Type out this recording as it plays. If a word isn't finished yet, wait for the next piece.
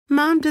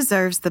Mom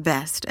deserves the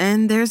best,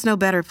 and there's no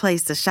better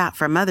place to shop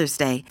for Mother's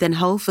Day than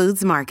Whole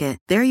Foods Market.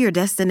 They're your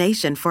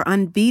destination for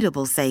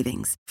unbeatable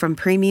savings, from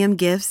premium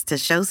gifts to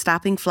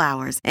show-stopping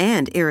flowers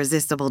and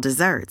irresistible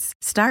desserts.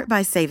 Start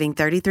by saving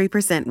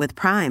 33% with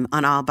Prime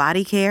on all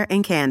body care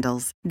and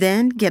candles.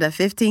 Then get a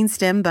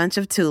 15-stem bunch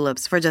of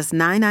tulips for just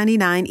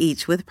 $9.99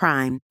 each with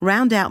Prime.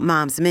 Round out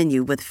Mom's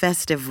menu with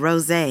festive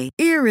rosé,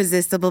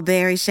 irresistible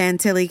berry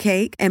chantilly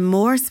cake, and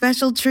more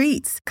special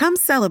treats. Come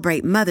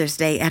celebrate Mother's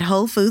Day at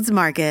Whole Foods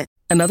Market.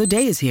 Another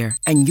day is here,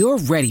 and you're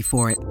ready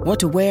for it. What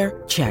to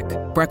wear? Check.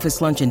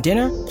 Breakfast, lunch, and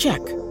dinner? Check.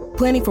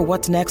 Planning for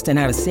what's next and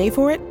how to save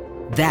for it?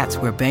 That's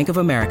where Bank of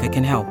America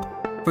can help.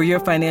 For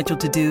your financial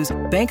to-dos,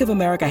 Bank of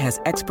America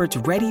has experts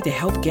ready to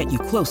help get you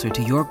closer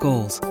to your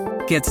goals.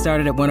 Get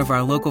started at one of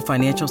our local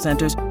financial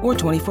centers or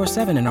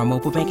 24/7 in our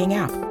mobile banking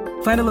app.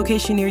 Find a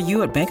location near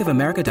you at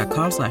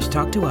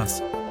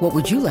bankofamerica.com/talktous. What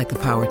would you like the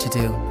power to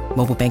do?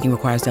 Mobile banking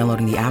requires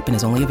downloading the app and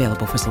is only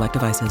available for select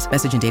devices.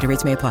 Message and data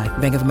rates may apply.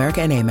 Bank of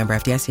America N.A., member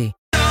FDIC.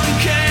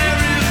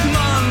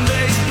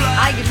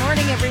 Hi, good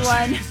morning,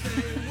 everyone.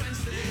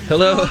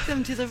 Hello.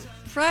 Welcome to the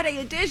Friday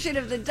edition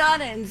of the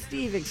Donna and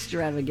Steve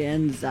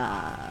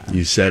Extravaganza.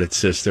 You said it,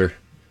 sister.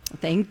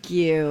 Thank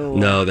you.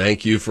 No,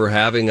 thank you for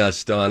having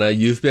us, Donna.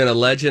 You've been a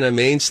legend, a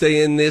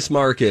mainstay in this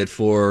market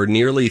for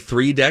nearly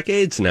 3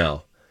 decades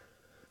now.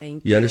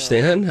 Thank you. You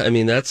understand? I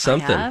mean, that's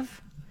something. I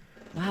have?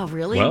 Wow,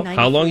 really? Well,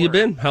 94. how long you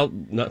been?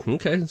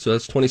 Okay, so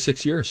that's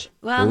 26 years.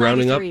 Well, we're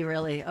rounding 93, up.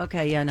 really.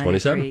 Okay, yeah, 93.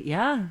 27?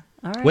 Yeah.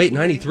 All right. Wait,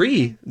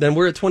 93? Then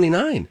we're at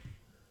 29.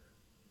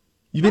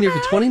 You've been here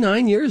for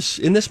 29 years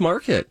in this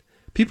market.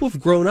 People have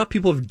grown up.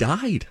 People have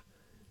died.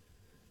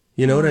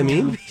 You know what I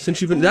mean?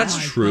 Since you've been, that's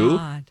true.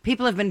 God.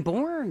 People have been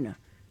born.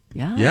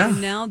 Yeah. Yeah.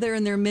 And now they're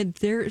in their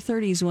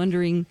mid-30s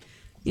wondering,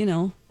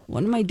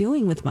 what am I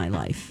doing with my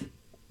life?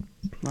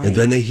 Right. And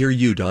then they hear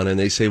you, Donna, and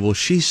they say, well,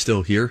 she's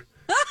still here.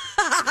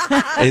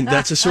 And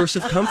that's a source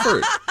of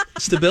comfort,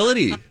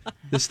 stability,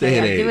 this day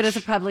and age. Do it as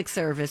a public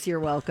service.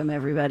 You're welcome,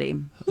 everybody.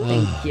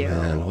 Thank you.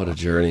 Man, what a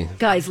journey.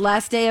 Guys,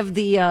 last day of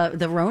the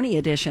Roni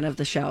edition of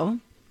the show.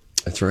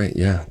 That's right,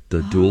 yeah.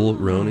 The dual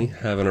Roni,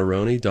 having a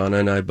Roni. Donna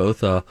and I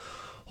both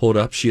hold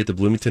up. She at the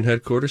Bloomington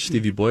headquarters,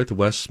 Stevie Boy at the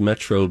West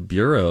Metro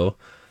Bureau,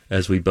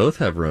 as we both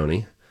have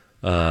Roni.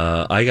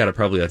 I got it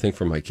probably, I think,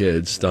 from my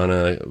kids.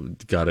 Donna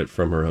got it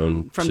from her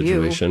own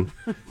situation.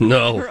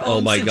 No, Her oh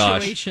own my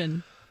situation.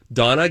 gosh.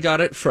 Donna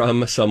got it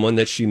from someone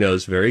that she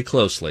knows very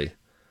closely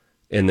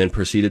and then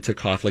proceeded to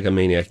cough like a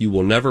maniac. You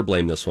will never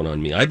blame this one on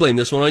me. I blame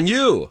this one on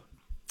you.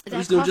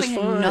 That coughing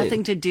had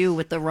nothing to do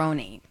with the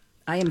Roni.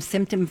 I am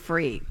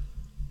symptom-free.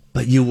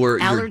 But you were,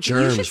 your Allergy.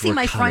 germs You should see were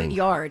my coming. front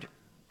yard.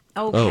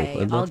 Okay,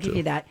 I'd I'll love give to.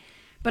 you that.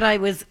 But I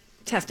was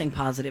testing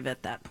positive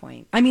at that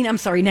point. I mean, I'm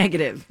sorry,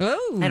 negative.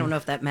 Oh. I don't know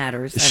if that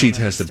matters. She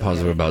tested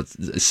positive about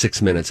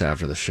 6 minutes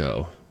after the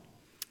show.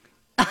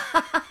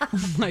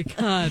 Oh, my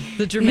God.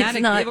 The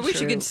dramatic. not I wish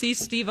you true. could see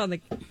Steve on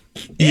the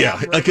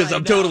Yeah, because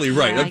I'm totally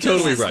right. I'm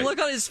totally right. Look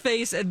on his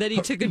face, and then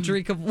he took a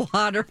drink of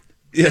water.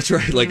 That's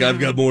right. Like, I've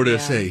got more to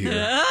say here.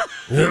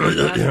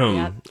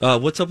 Yeah.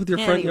 What's up with your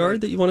front Anyway.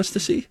 yard that you want us to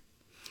see?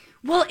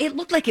 Well, it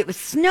looked like it was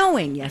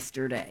snowing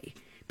yesterday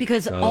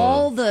because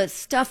all the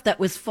stuff that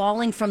was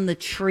falling from the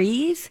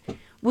trees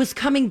was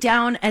coming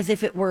down as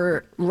if it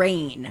were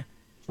rain.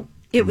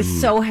 It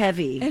was so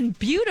heavy. And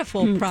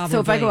beautiful, probably. So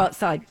if I go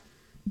outside.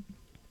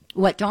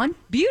 What, Dawn?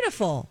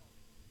 Beautiful.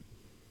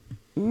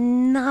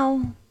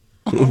 No.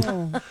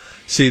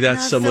 See, that's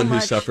Not so someone who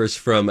much. suffers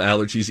from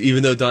allergies.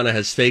 Even though Donna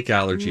has fake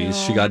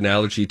allergies, she got an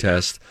allergy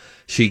test.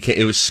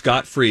 It was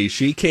scot-free.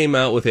 She came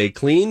out with a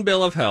clean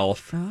bill of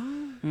health,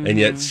 and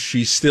yet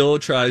she still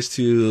tries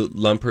to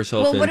lump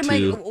herself Well,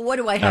 into what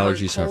do I have?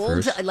 allergy A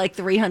cold, sufferers. like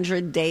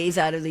 300 days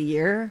out of the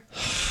year?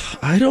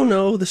 I don't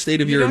know the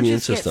state of your don't immune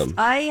just get- system.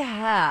 I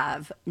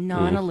have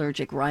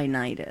non-allergic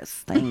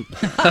rhinitis. Thank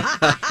you.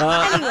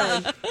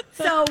 Anyway,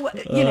 so,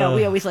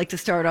 we always like to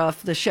start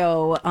off the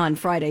show on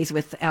Fridays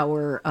with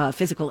our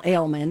physical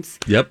ailments.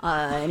 Yep.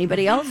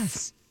 Anybody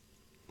else?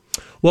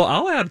 Well,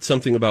 I'll add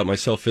something about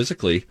myself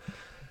physically.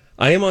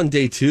 I am on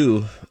day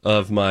 2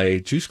 of my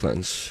juice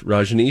cleanse.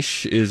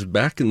 Rajneesh is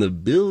back in the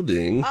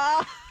building.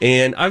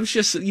 And I was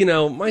just,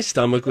 my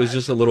stomach was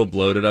just a little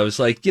bloated. I was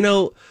like,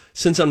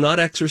 since I'm not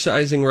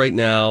exercising right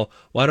now,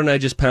 why don't I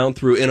just pound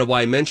through? And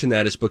why I mention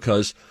that is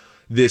because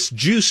this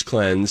juice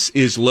cleanse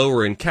is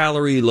lower in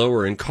calorie,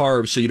 lower in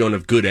carbs, so you don't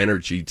have good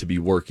energy to be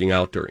working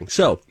out during.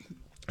 So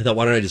I thought,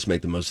 why don't I just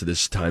make the most of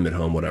this time at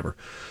home, whatever.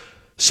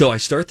 So I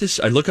start this,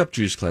 I look up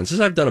juice cleanses.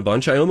 I've done a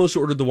bunch. I almost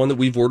ordered the one that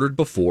we've ordered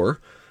before.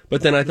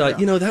 But then I thought,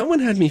 that one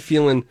had me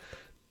feeling,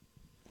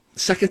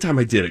 second time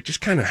I did it, just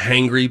kind of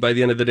hangry by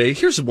the end of the day.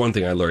 Here's one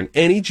thing I learned.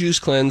 Any juice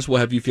cleanse will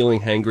have you feeling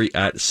hangry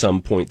at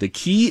some point. The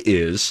key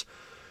is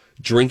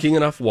drinking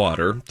enough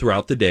water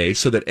throughout the day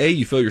so that, A,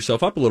 you fill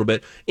yourself up a little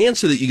bit, and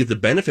so that you get the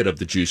benefit of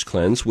the juice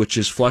cleanse, which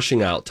is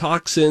flushing out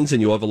toxins, and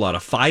you have a lot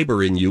of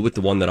fiber in you with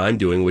the one that I'm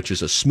doing, which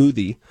is a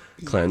smoothie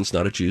cleanse,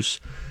 not a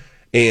juice.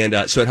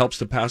 And so it helps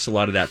to pass a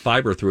lot of that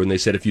fiber through. And they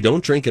said if you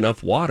don't drink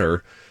enough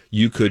water,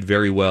 you could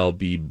very well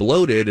be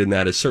bloated, and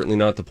that is certainly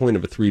not the point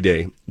of a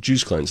 3-day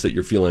juice cleanse, that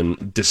you're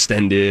feeling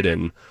distended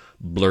and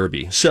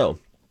blurby. So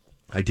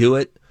I do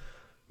it.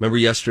 Remember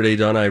yesterday,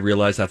 Donna, I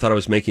realized I thought I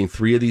was making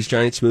 3 of these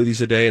giant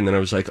smoothies a day, and then I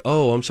was like,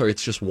 oh, I'm sorry,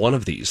 it's just one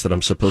of these that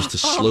I'm supposed to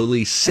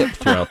slowly sip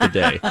throughout the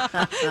day.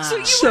 So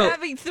you were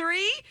having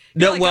 3?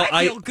 No, like, well,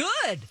 I feel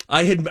good.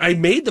 I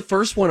made the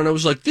first one, and I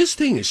was like, this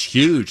thing is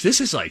huge.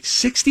 This is like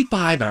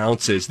 65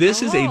 ounces.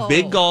 This is a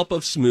big gulp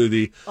of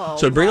smoothie.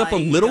 So I bring up a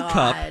little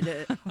cup.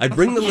 I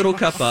bring the little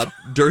cup up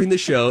during the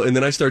show, and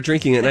then I start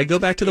drinking it, and I go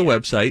back to the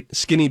website,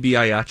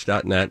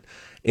 skinnybiatch.net.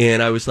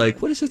 And I was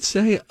like, what does it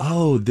say?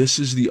 Oh, this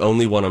is the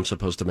only one I'm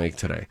supposed to make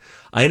today.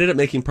 I ended up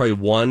making probably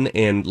 1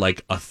 and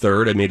like a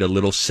third. I made a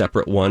little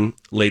separate one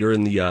later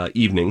in the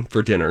evening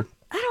for dinner.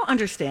 I don't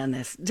understand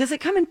this. Does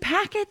it come in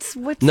packets?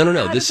 No.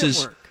 How This does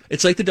is, it work?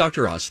 it's like the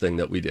Dr. Oz thing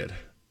that we did. Do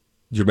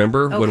you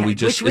remember when we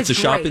just, it's a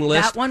shopping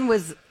list? That one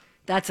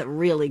that's a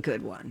really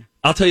good one.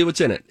 I'll tell you what's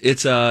in it.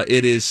 It's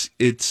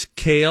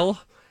kale,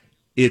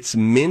 it's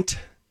mint,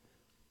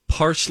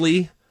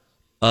 parsley,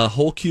 a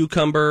whole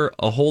cucumber,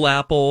 a whole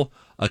apple,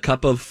 a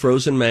cup of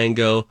frozen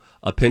mango,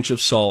 a pinch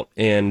of salt,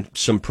 and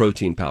some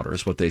protein powder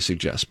is what they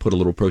suggest. Put a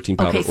little protein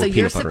powder or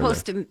peanut butter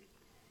in there.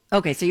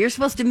 Okay, so you're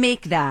supposed to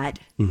make that,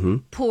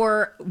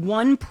 pour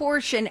one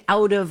portion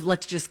out of,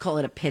 let's just call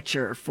it a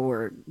pitcher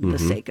for the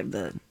sake of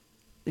the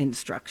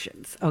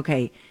instructions.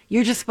 Okay,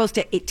 you're just supposed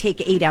to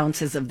take 8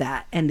 ounces of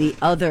that and the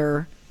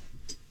other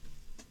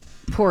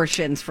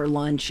portions for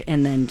lunch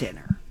and then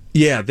dinner.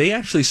 Yeah, they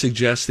actually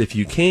suggest if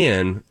you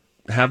can,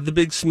 have the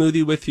big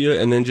smoothie with you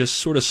and then just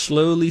sort of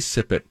slowly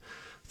sip it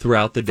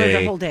throughout the day. For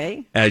the whole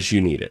day? As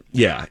you need it.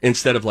 Yeah,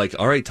 instead of like,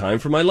 all right, time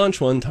for my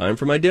lunch one, time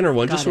for my dinner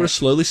one, just sort of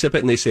slowly sip it.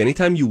 And they say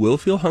anytime you will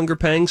feel hunger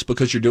pangs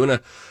because you're doing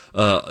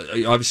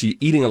obviously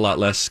eating a lot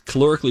less,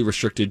 calorically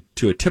restricted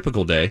to a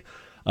typical day,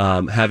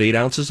 have 8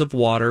 ounces of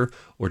water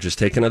or just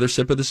take another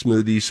sip of the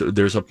smoothie. So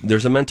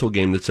there's a mental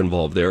game that's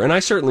involved there. And I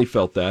certainly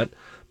felt that.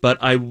 But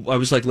I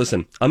was like,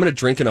 listen, I'm going to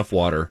drink enough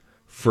water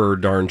for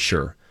darn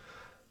sure.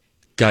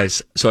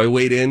 Guys, so I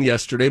weighed in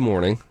yesterday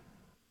morning,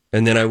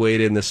 and then I weighed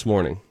in this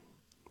morning.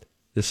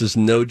 This is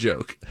no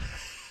joke.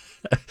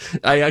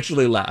 I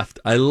actually laughed.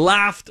 I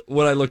laughed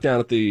when I looked down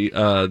at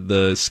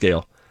the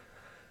scale.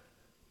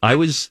 I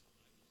was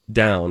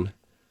down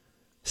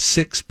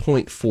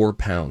 6.4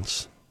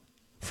 pounds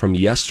from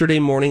yesterday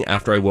morning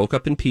after I woke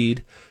up and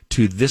peed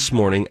to this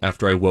morning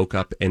after I woke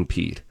up and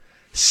peed.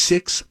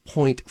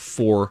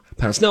 6.4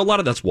 pounds. Now, a lot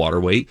of that's water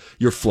weight.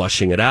 You're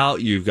flushing it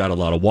out. You've got a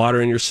lot of water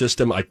in your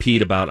system. I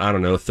peed about,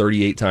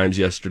 38 times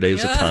yesterday. It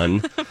was a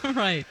ton.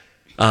 Right.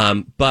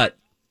 But,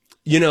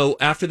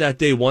 after that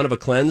day 1 of a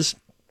cleanse,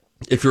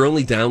 if you're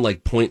only down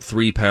like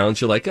 0.3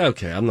 pounds, you're like,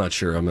 okay, I'm not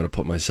sure I'm going to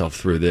put myself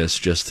through this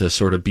just to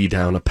sort of be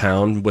down a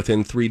pound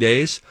within 3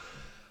 days.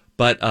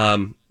 But,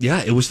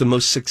 it was the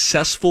most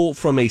successful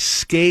from a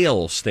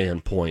scale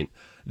standpoint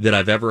that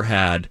I've ever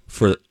had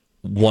for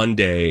 1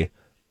 day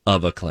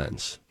of a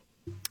cleanse.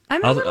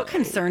 I'm a little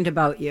concerned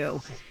about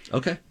you.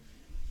 Okay.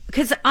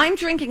 Because I'm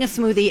drinking a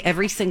smoothie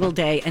every single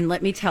day, and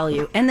let me tell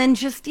you, and then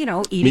just,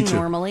 eating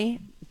normally,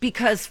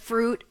 because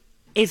fruit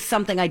is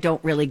something I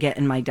don't really get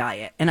in my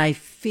diet. And I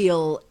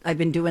feel, I've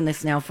been doing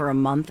this now for a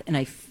month, and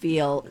I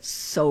feel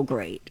so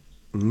great.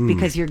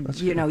 Because you're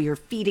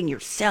feeding your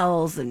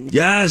cells and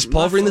yes,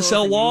 pulvering the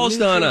cell walls,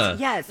 Donna.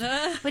 Yes.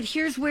 But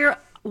here's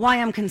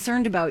why I'm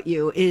concerned about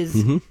you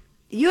is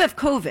you have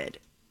COVID.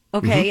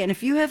 Okay, and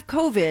if you have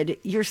COVID,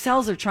 your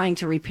cells are trying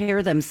to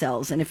repair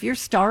themselves, and if you're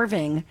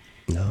starving,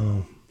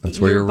 no, that's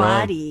where you're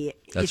body,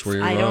 wrong. That's where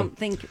you're wrong. wrong. I don't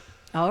think.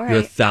 All right,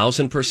 you're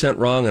 1,000%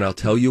 wrong, and I'll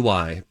tell you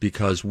why.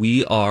 Because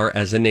we are,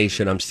 as a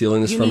nation, I'm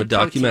stealing this from a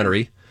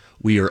documentary.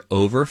 Protein. We are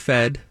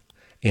overfed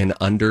and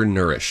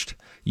undernourished.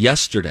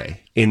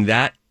 Yesterday, in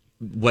that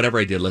whatever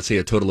I did, let's say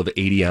a total of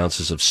 80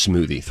 ounces of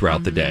smoothie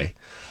throughout the day.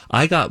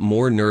 I got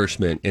more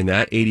nourishment in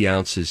that 80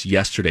 ounces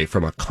yesterday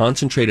from a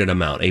concentrated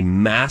amount, a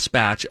mass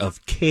batch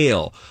of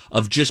kale,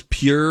 of just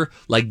pure,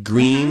 like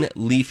green,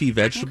 leafy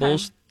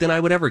vegetables than I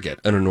would ever get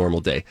on a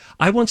normal day.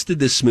 I once did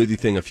this smoothie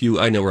thing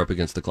I know we're up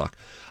against the clock.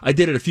 I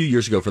did it a few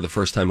years ago for the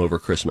first time over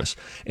Christmas.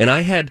 And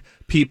I had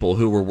people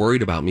who were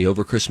worried about me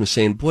over Christmas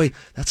saying, boy,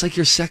 that's like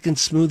your second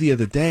smoothie of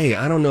the day.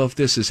 I don't know if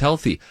this is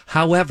healthy.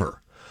 However,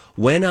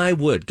 when I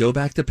would go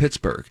back to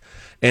Pittsburgh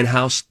and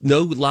house,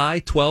 no lie,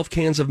 12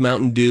 cans of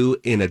Mountain Dew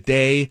in a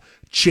day,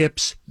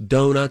 chips,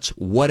 donuts,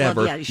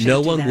 whatever,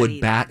 no one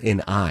would bat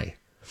an eye.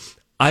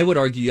 I would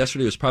argue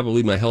yesterday was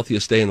probably my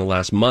healthiest day in the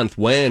last month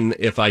when,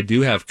 if I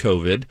do have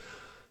COVID,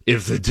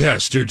 if the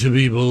tests are to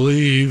be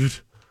believed,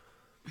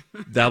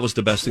 that was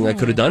the best thing I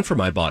could have done for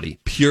my body.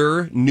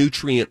 Pure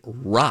nutrient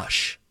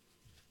rush.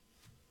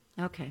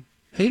 Okay.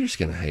 Haters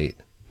gonna hate.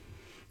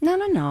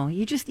 No.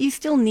 You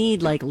still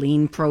need like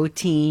lean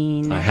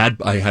protein. I had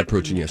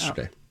protein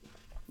yesterday.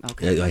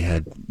 Okay. I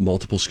had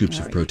multiple scoops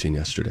of protein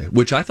yesterday,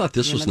 which I thought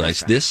this was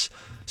nice. This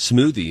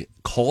smoothie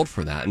called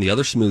for that, and the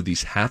other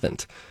smoothies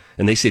haven't.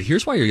 And they said,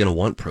 here's why you're going to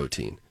want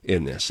protein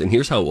in this, and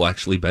here's how it will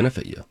actually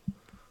benefit you.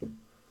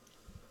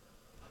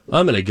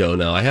 I'm going to go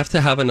now. I have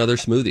to have another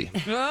smoothie.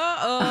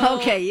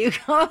 Okay, you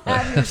go have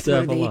your have to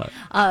have a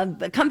smoothie.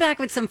 But come back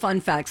with some fun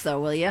facts,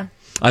 though, will you?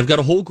 I've got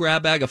a whole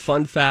grab bag of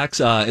fun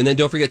facts. And then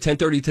don't forget,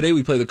 10:30 today,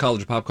 we play the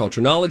College of Pop Culture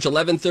Knowledge.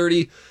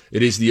 11:30,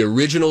 it is the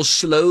original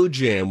Slow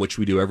Jam, which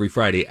we do every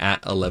Friday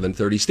at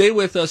 11:30. Stay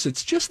with us.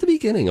 It's just the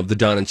beginning of the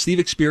Don and Steve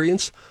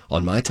Experience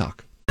on My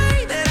Talk.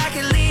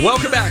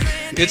 Welcome back.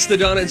 It's the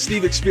Don and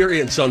Steve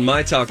Experience on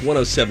My Talk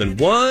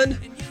 107.1.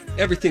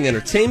 Everything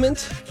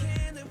Entertainment.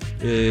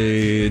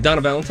 Donna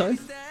Valentine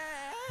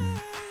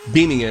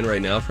beaming in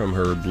right now from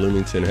her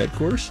Bloomington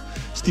headquarters.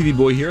 Stevie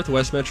Boy here at the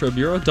West Metro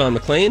Bureau. Don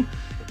McLean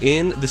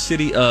in the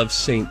city of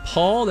St.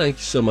 Paul. Thank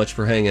you so much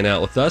for hanging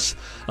out with us.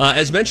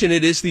 As mentioned,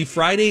 it is the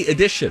Friday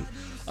edition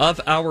of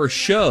our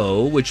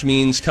show, which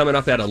means coming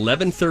up at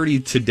 11:30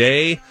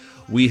 today,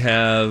 we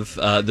have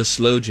the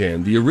Slow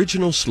Jam, the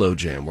original Slow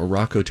Jam, where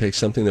Rocco takes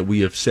something that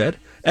we have said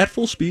at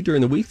full speed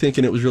during the week,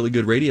 thinking it was really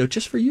good radio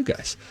just for you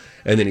guys.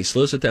 And then he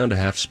slows it down to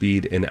half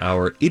speed, and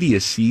our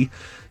idiocy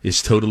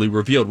is totally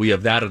revealed. We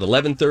have that at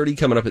 11:30.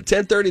 Coming up at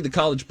 10:30, the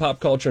College of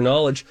Pop Culture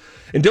Knowledge.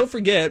 And don't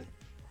forget,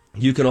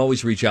 you can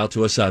always reach out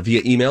to us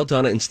via email,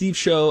 Donna and Steve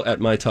Show at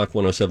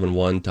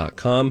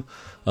mytalk1071.com.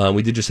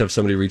 We did just have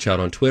somebody reach out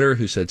on Twitter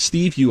who said,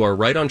 Steve, you are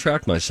right on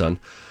track, my son.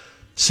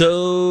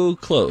 So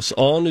close.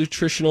 All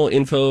nutritional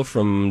info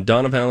from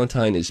Donna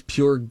Valentine is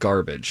pure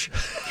garbage.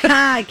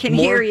 I can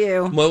hear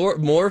you.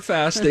 More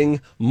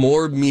fasting,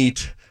 more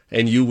meat,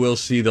 and you will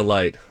see the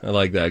light. I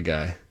like that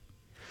guy.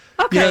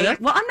 Okay.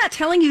 Well, I'm not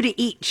telling you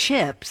to eat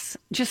chips,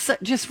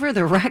 just for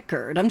the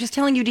record. I'm just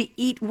telling you to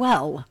eat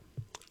well.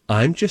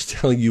 I'm just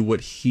telling you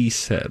what he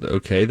said,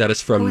 okay? That is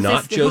from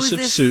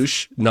Joseph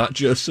Sush. Not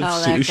Joseph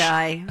Sush. That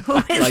guy. Who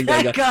is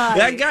that guy?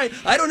 That guy.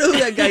 I don't know who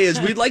that guy is.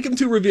 We'd like him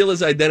to reveal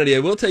his identity. I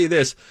will tell you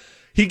this.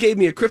 He gave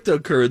me a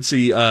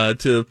cryptocurrency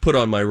to put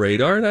on my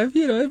radar, and I've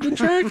been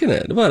tracking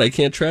it. What, I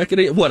can't track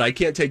it? What, I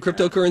can't take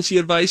cryptocurrency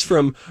advice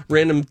from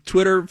random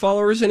Twitter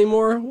followers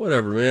anymore?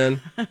 Whatever,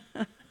 man.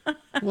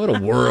 What a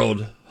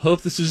world.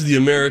 Hope this is the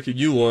America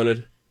you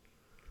wanted.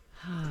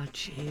 Oh,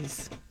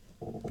 jeez.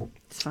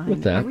 It's fine.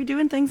 With that, are we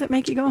doing things that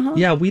make you go home?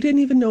 Yeah, we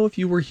didn't even know if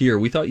you were here.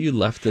 We thought you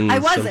left in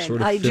some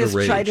sort of I fit of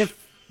rage. tried to.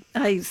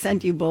 I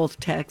sent you both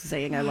texts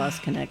saying I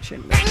lost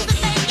connection.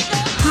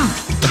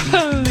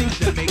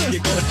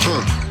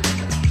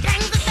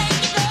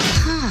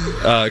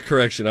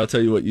 Correction, I'll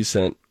tell you what you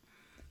sent.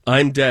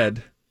 I'm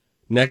dead.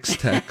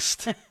 Next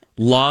text.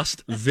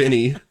 Lost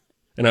Vinny.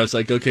 And I was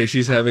like, okay,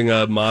 she's having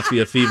a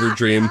mafia fever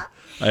dream.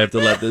 I have to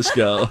let this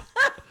go.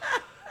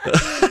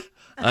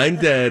 I'm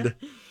dead.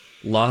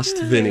 Lost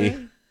Vinny.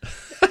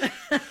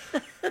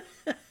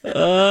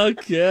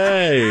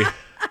 Okay. A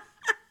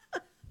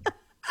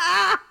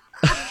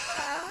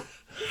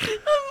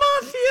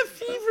mafia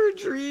fever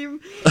dream.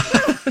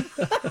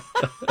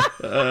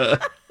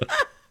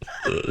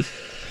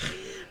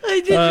 I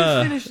did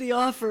just finish the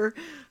offer.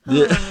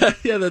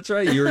 Yeah, that's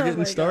right. You were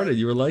getting started. God.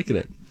 You were liking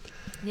it.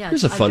 Yeah,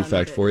 here's a fun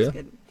fact for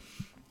you.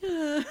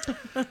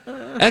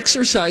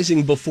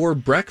 Exercising before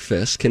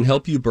breakfast can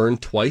help you burn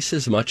twice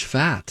as much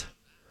fat.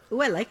 Oh,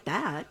 I like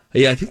that.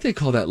 Yeah, I think they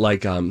call that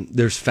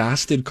there's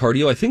fasted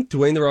cardio. I think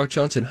Dwayne The Rock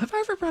Johnson, have I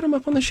ever brought him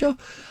up on the show?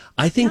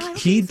 I think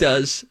he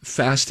does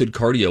fasted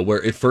cardio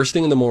where if first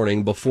thing in the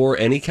morning, before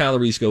any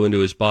calories go into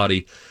his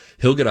body,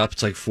 he'll get up,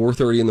 it's like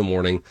 4:30 in the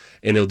morning,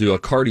 and he'll do a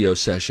cardio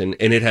session,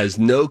 and it has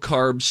no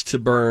carbs to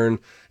burn,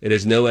 it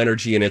has no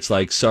energy, and it's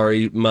like,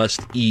 sorry,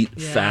 must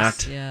eat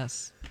fat.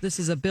 Yes, this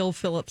is a Bill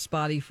Phillips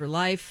body for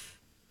life.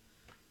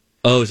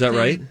 Oh, is that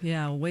right?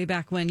 Yeah, way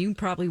back when. You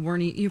probably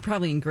weren't. You were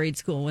probably in grade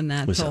school when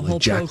that was whole that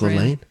like Jack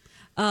program.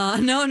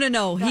 LaLanne?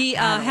 No. He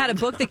had a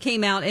book that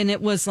came out, and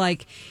it was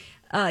like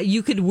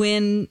you could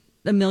win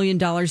 $1 million.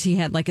 He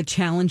had like a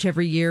challenge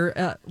every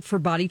year for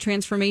body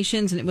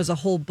transformations, and it was a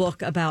whole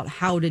book about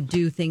how to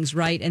do things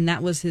right. And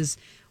that was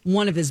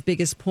one of his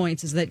biggest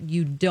points is that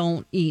you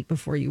don't eat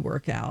before you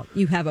work out.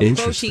 You have a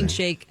protein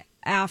shake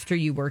after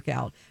you work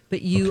out,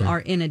 but you are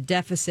in a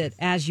deficit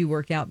as you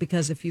work out,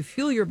 because if you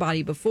fuel your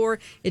body before,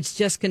 it's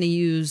just going to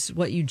use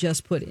what you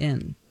just put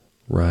in.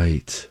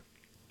 Right.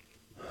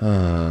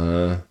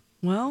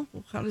 Well,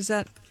 how does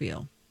that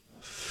feel?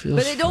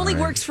 But it only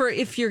works for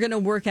if you're going to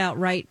work out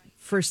right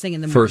first thing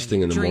in the morning. First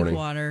thing in the morning. Drink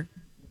water.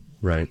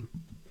 Right.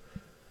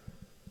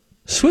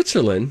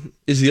 Switzerland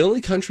is the only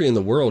country in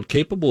the world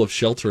capable of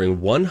sheltering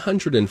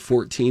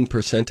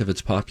 114% of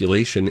its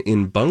population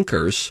in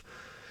bunkers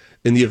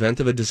in the event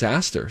of a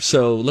disaster.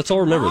 So let's all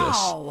remember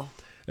this.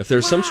 If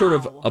there's some sort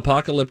of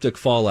apocalyptic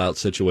fallout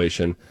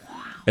situation,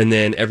 and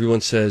then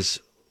everyone says,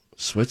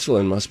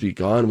 Switzerland must be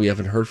gone, we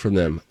haven't heard from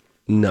them.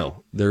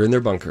 No, they're in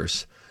their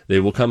bunkers. They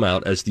will come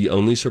out as the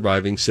only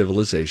surviving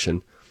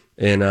civilization.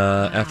 And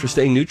after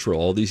staying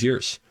neutral all these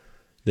years,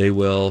 they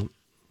will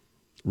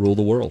rule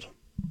the world.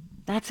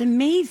 That's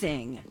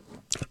amazing.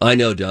 I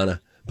know,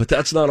 Donna, but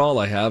that's not all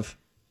I have.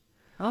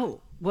 Oh,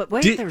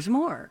 wait, there's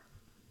more.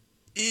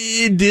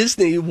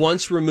 Disney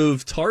once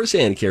removed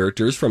Tarzan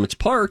characters from its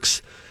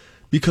parks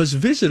because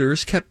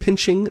visitors kept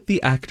pinching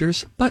the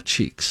actors' butt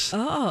cheeks.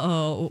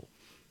 Oh.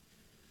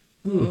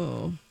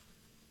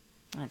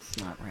 That's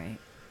not right.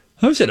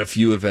 I was at a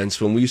few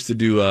events when we used to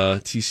do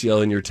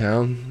TCL in your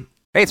town.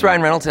 Hey, it's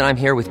Ryan Reynolds, and I'm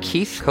here with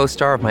Keith,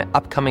 co-star of my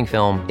upcoming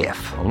film,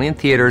 If, only in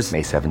theaters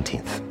May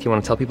 17th. Do you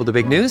want to tell people the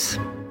big news?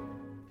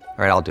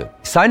 All right, I'll do it.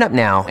 Sign up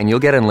now and you'll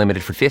get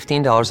unlimited for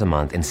 $15 a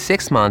month and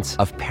 6 months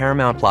of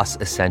Paramount Plus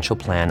Essential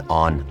Plan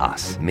on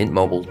us.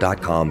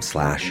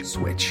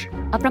 MintMobile.com/switch.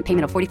 Upfront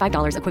payment of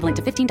 $45 equivalent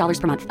to $15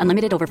 per month.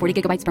 Unlimited over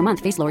 40 gigabytes per month.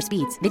 Face lower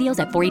speeds. Videos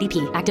at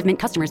 480p. Active Mint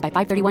customers by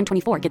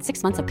 531.24 get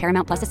 6 months of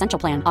Paramount Plus Essential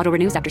Plan. Auto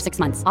renews after 6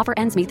 months. Offer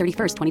ends May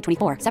 31st,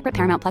 2024. Separate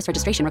Paramount Plus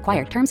registration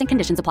required. Terms and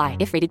conditions apply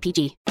if rated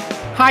PG.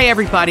 Hi,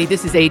 everybody.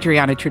 This is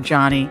Adriana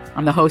Trajani.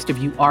 I'm the host of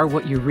You Are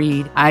What You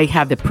Read. I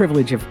have the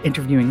privilege of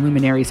interviewing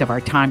luminaries of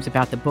our times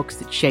about the books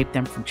that shaped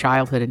them from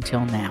childhood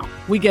until now.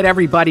 We get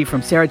everybody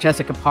from Sarah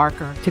Jessica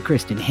Parker to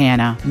Kristen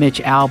Hanna, Mitch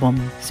Albom,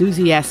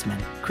 Susie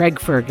Essman, Craig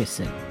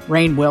Ferguson,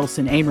 Rainn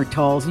Wilson, Amor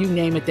Tolls, you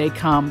name it, they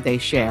come, they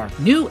share.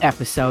 New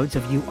episodes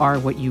of You Are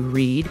What You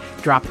Read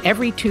drop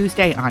every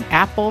Tuesday on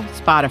Apple,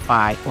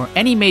 Spotify, or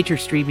any major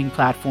streaming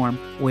platform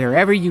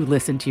wherever you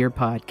listen to your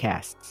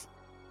podcasts.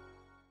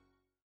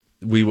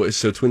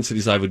 So Twin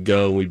Cities Live would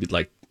go, and we'd be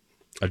like,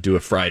 I'd do a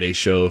Friday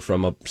show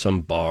from some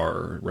bar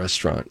or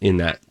restaurant in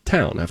that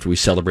town after we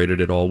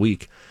celebrated it all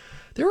week.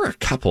 There were a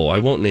couple, I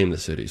won't name the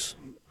cities,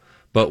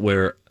 but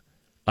where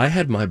I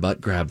had my butt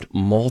grabbed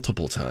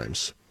multiple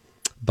times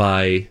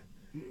by,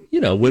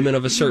 women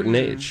of a certain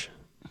age.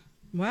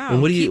 Wow.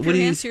 And Keep your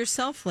hands to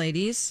yourself,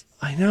 ladies.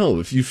 I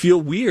know. If you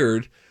feel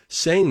weird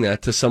saying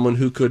that to someone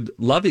who could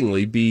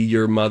lovingly be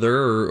your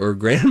mother or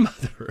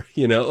grandmother,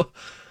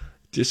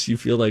 just you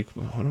feel like,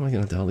 well, what am I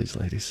going to tell these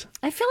ladies?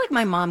 I feel like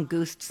my mom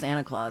goosed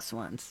Santa Claus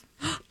once.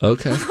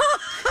 Okay.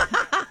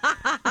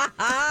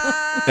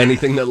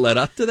 Anything that led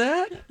up to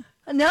that?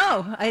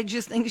 No, I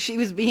just think she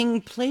was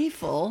being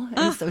playful,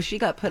 and so she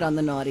got put on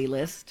the naughty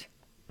list.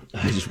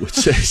 I just would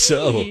say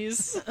so.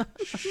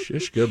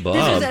 Shish kebab.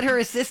 This was at her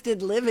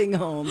assisted living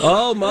home.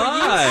 Oh, my.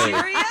 Are you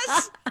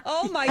serious?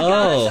 Oh, my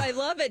gosh. I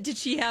love it. Did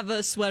she have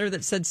a sweater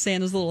that said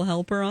Santa's Little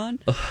Helper on?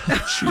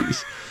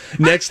 Jeez.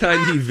 Next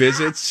time he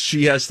visits,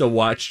 she has to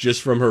watch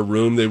just from her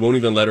room. They won't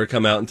even let her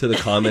come out into the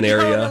common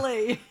area.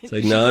 Totally. It's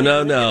like,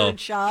 no.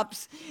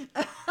 Chops.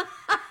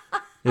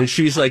 And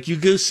she's like, you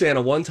goose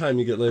Santa one time,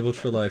 you get labeled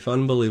for life.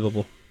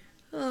 Unbelievable.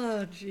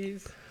 Oh,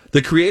 jeez.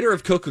 The creator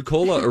of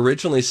Coca-Cola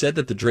originally said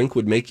that the drink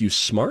would make you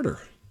smarter.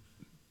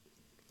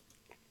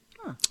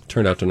 Huh.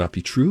 Turned out to not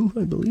be true,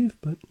 I believe,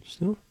 but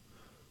still.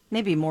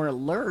 Maybe more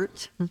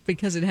alert.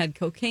 Because it had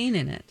cocaine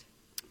in it.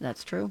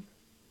 That's true.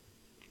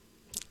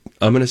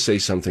 I'm going to say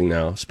something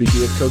now.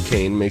 Speaking of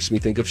cocaine, makes me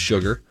think of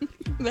sugar.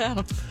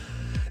 No.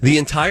 The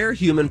entire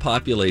human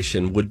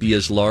population would be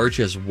as large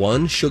as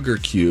one sugar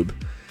cube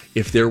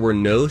if there were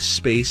no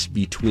space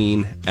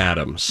between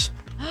atoms.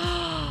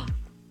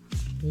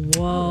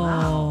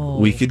 Whoa.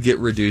 We could get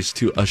reduced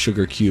to a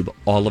sugar cube,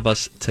 all of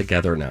us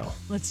together now.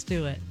 Let's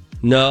do it.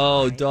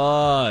 No,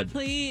 Dodd.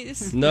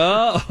 Please.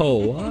 No.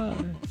 Why?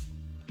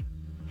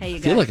 Hey, you I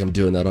feel like I'm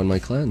doing that on my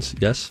cleanse.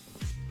 Yes?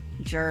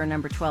 Juror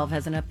number 12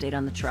 has an update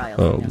on the trial.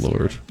 Oh,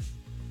 Lord.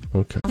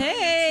 Okay.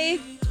 Hey.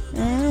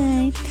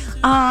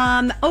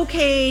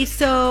 Okay,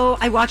 so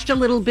I watched a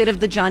little bit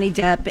of the Johnny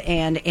Depp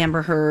and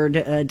Amber Heard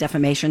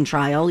defamation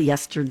trial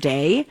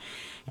yesterday,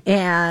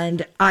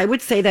 and I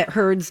would say that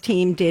Heard's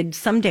team did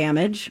some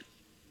damage.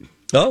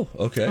 Oh,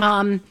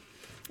 okay.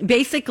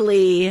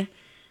 Basically,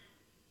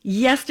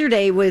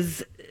 yesterday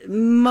was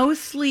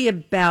mostly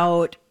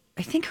about,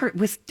 I think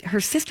her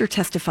sister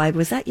testified.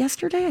 Was that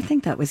yesterday? I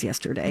think that was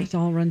yesterday. It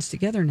all runs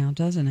together now,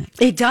 doesn't it?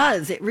 It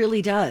does. It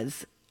really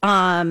does.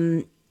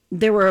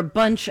 There were a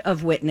bunch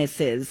of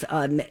witnesses.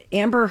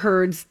 Amber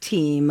Heard's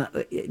team,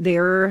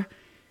 their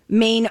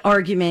main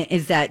argument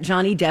is that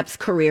Johnny Depp's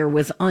career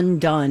was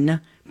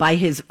undone by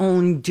his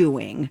own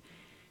doing,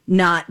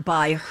 not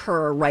by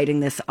her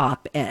writing this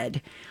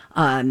op-ed.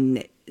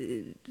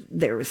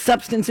 There was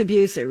substance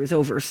abuse, there was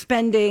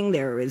overspending,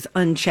 there was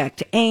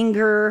unchecked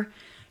anger.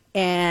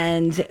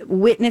 And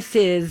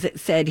witnesses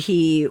said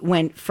he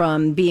went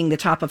from being the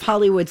top of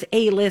Hollywood's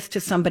A-list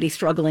to somebody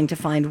struggling to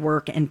find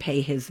work and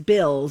pay his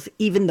bills,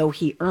 even though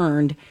he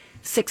earned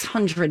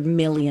 $600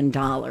 million.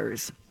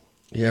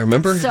 Yeah,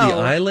 remember the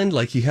island?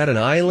 Like he had an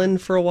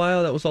island for a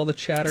while. That was all the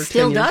chatter.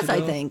 Still 10 years does,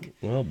 ago. I think.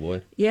 Oh,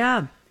 boy.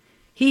 Yeah.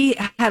 He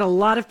had a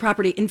lot of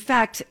property. In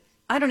fact,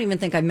 I don't even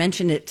think I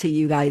mentioned it to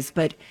you guys,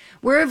 but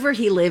wherever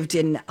he lived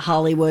in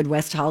Hollywood,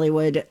 West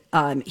Hollywood,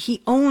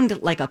 he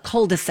owned like a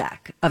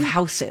cul-de-sac of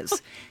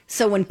houses.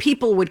 So when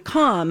people would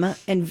come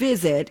and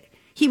visit,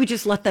 he would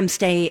just let them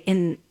stay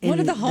in one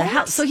of the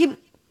house. So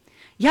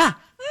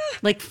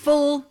like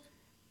full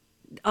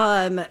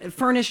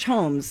furnished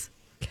homes.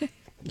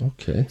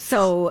 Okay.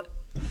 So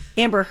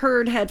Amber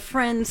Heard had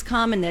friends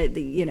come,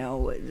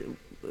 and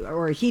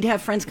or he'd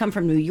have friends come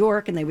from New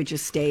York, and they would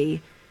just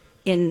stay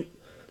in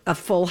a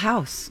full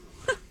house,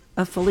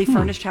 a fully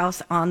furnished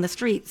house on the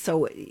street.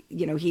 So,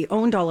 he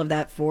owned all of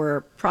that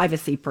for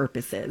privacy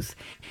purposes.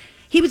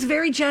 He was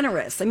very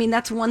generous. I mean,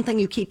 that's one thing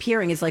you keep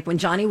hearing is like when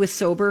Johnny was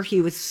sober, he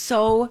was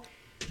so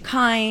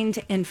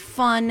kind and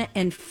fun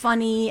and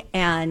funny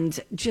and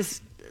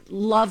just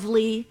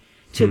lovely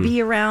to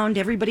be around.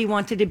 Everybody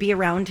wanted to be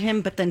around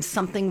him, but then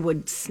something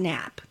would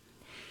snap.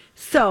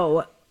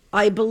 So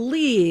I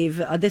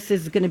believe this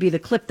is going to be the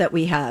clip that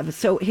we have.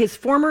 So his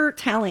former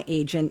talent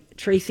agent,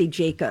 Tracy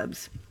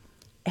Jacobs,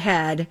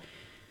 he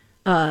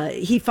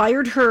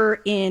fired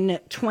her in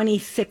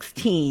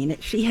 2016.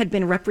 She had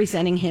been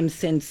representing him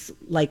since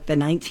like the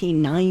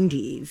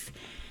 1990s.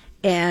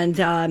 And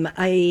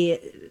I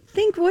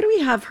think, what do we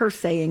have her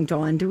saying,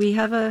 Dawn? Do we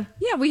have a...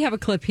 Yeah, we have a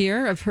clip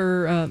here of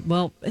her.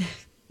 Well,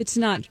 it's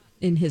not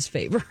in his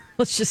favor.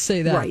 Let's just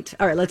say that. Right.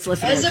 All right, let's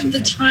listen. As of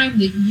the time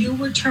that you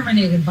were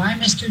terminated by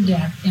Mr.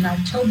 Depp in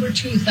October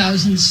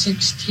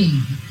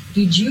 2016,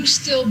 did you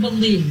still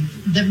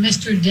believe that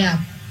Mr. Depp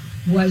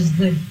was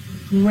the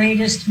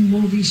greatest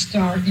movie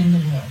star in the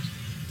world?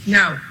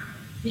 No,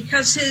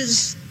 because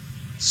his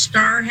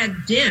star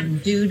had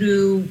dimmed due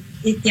to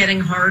it getting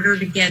harder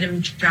to get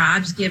him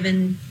jobs,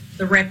 given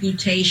the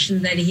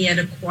reputation that he had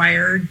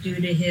acquired due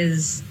to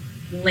his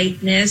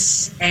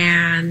lateness,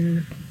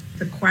 and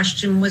the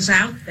question was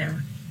out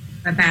there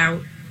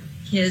about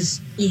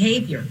his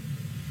behavior.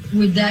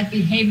 Would that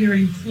behavior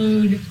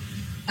include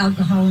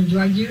alcohol and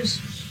drug use?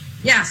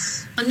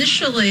 Yes.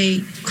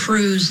 Initially,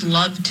 crews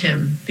loved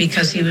him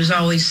because he was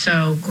always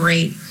so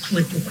great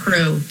with the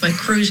crew, but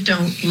crews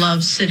don't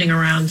love sitting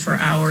around for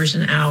hours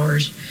and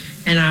hours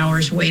and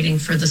hours waiting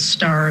for the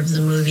star of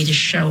the movie to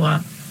show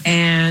up.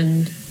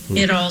 And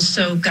it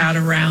also got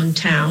around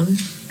town.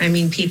 I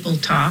mean, people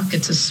talk.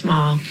 It's a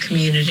small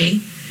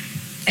community.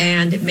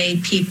 And it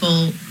made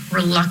people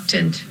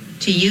reluctant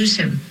to use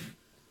him.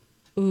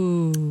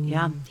 Ooh.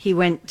 Yeah. He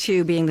went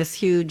to being this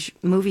huge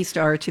movie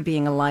star to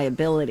being a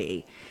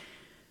liability.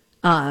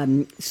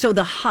 So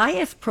the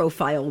highest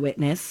profile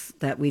witness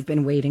that we've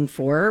been waiting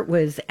for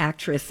was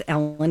actress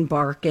Ellen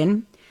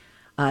Barkin.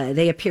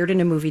 They appeared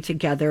in a movie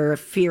together,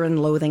 Fear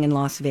and Loathing in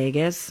Las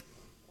Vegas.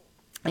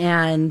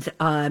 And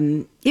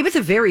it was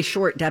a very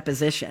short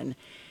deposition.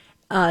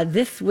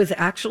 This was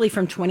actually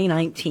from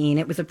 2019.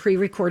 It was a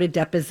pre-recorded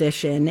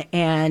deposition.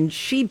 And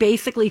she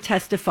basically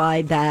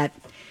testified that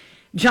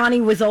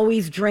Johnny was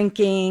always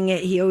drinking.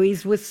 He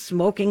always was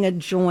smoking a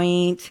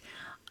joint.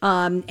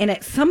 And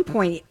at some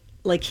point,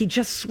 like, he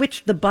just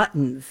switched the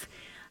buttons.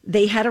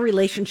 They had a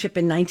relationship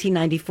in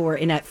 1994.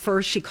 And at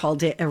first she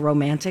called it a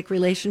romantic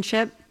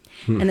relationship.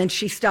 And then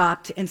she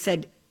stopped and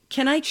said,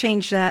 "Can I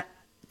change that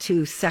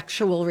to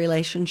sexual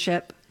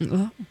relationship?"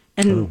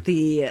 And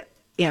the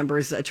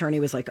Amber's attorney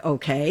was like,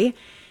 "Okay."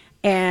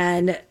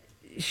 And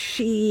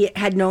she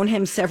had known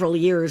him several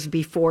years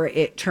before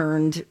it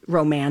turned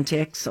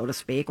romantic, so to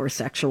speak, or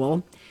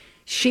sexual.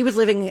 She was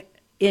living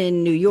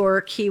in New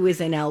York. He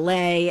was in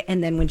LA.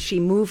 And then when she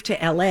moved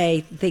to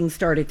LA, things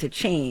started to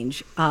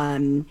change.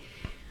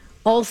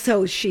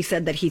 Also, she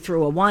said that he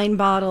threw a wine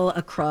bottle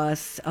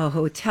across a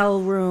hotel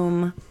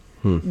room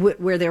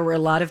where there were a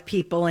lot of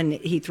people, and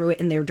he threw it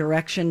in their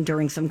direction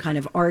during some kind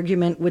of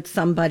argument with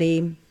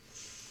somebody.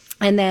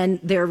 And then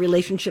their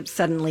relationship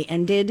suddenly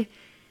ended,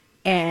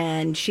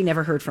 and she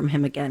never heard from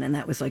him again. And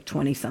that was like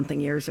 20-something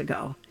years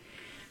ago.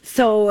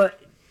 So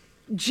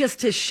just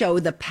to show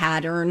the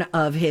pattern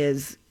of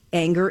his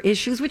anger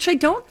issues, which I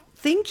don't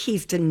think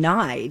he's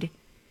denied.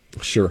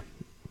 Sure.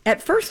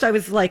 At first, I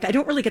was like, I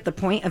don't really get the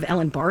point of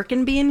Ellen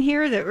Barkin being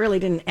here. That really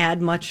didn't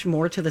add much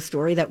more to the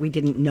story that we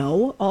didn't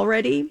know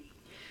already.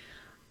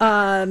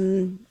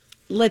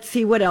 Let's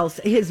see what else.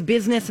 His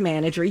business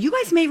manager. You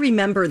guys may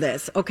remember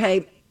this,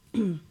 okay?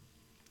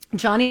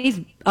 Johnny's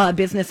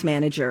business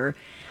manager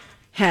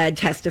had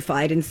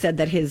testified and said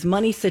that his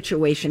money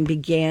situation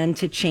began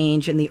to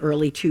change in the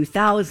early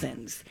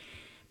 2000s.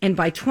 And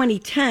by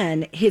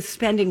 2010, his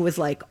spending was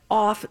like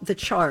off the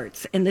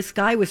charts. And this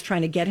guy was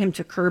trying to get him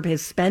to curb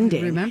his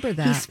spending. I remember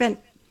that. He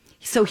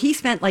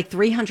spent like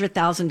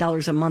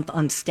 $300,000 a month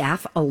on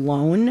staff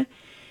alone.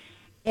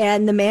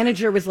 And the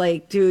manager was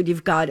like, "Dude,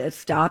 you've got to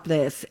stop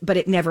this." But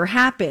it never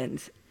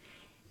happened.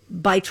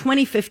 By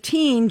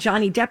 2015,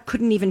 Johnny Depp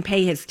couldn't even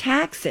pay his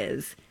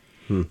taxes.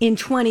 In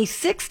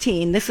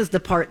 2016, this is the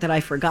part that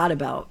I forgot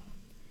about.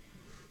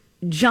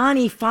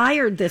 Johnny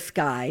fired this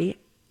guy.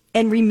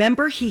 And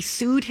remember, he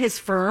sued his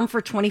firm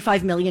for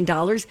 $25 million.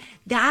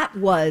 That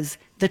was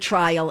the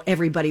trial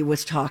everybody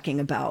was talking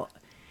about.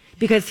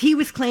 Because he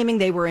was claiming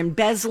they were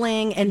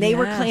embezzling, and they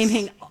were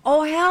claiming,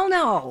 "Oh, hell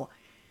no.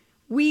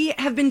 We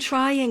have been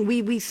trying.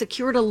 We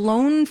secured a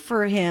loan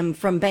for him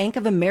from Bank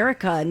of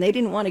America, and they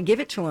didn't want to give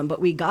it to him,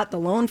 but we got the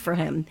loan for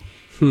him."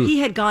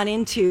 He had gone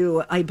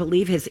into, I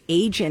believe, his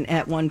agent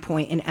at one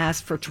point and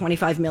asked for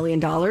 $25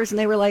 million. And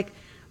they were like,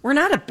 "We're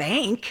not a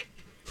bank."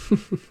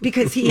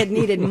 Because he had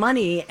needed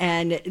money.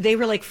 And they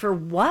were like, "For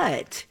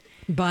what?"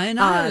 Buy an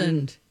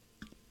island.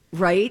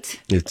 Right?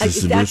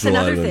 It's that's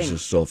another islands thing.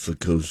 just off the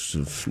coast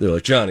of... They're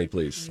like, "Johnny,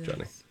 please,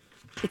 Johnny."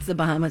 It's the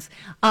Bahamas.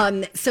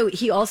 So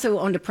he also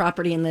owned a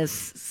property in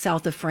this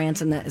south of France,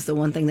 and that is the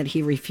one thing that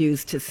he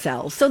refused to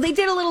sell. So they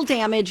did a little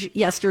damage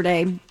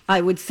yesterday,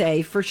 I would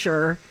say, for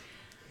sure.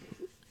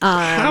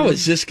 How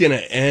is this going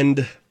to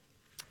end?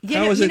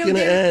 How is it going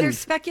to end? There's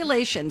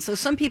speculation. So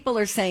some people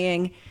are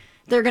saying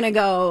they're going to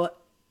go,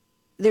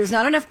 there's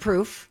not enough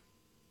proof.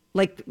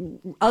 Like,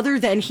 other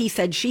than he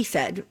said, she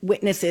said,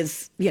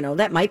 witnesses,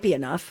 that might be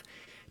enough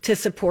to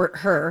support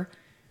her.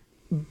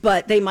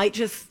 But they might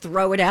just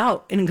throw it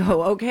out and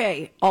go,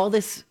 okay, all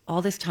this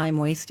time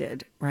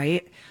wasted,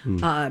 right?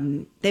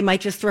 They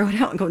might just throw it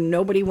out and go,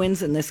 nobody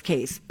wins in this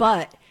case.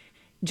 But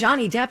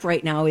Johnny Depp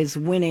right now is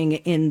winning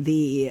in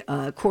the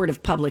court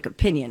of public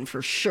opinion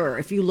for sure.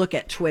 If you look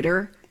at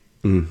Twitter,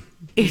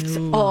 it's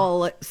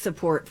all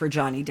support for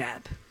Johnny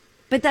Depp.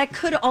 But that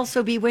could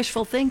also be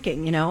wishful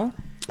thinking,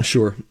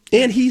 Sure.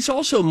 And he's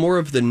also more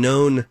of the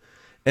known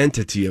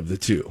entity of the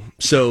two.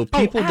 So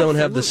people don't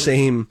have the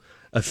same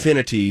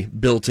affinity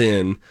built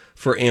in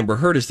for Amber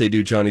Heard as they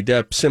do Johnny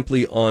Depp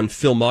simply on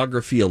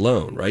filmography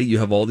alone, right? You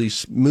have all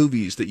these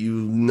movies that you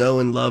know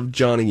and love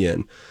Johnny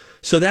in.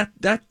 So that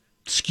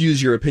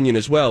skews your opinion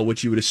as well,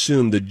 which you would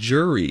assume the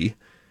jury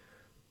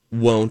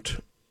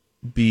won't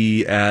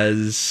be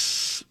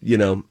as,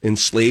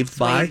 enslaved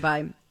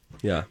by.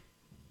 Yeah.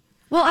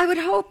 Well, I would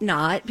hope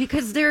not,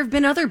 because there have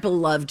been other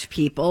beloved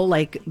people,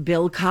 like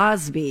Bill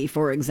Cosby,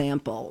 for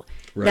example,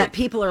 that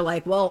people are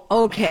like, well,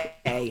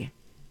 okay,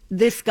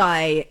 this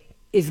guy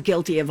is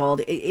guilty of all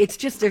it's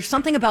just, there's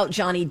something about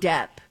Johnny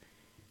Depp,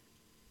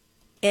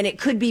 and it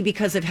could be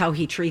because of how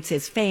he treats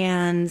his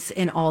fans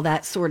and all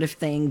that sort of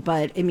thing.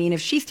 But I mean, if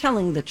she's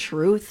telling the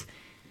truth,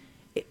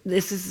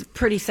 this is a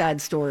pretty sad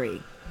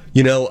story.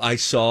 I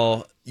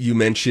saw you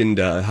mentioned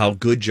how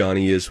good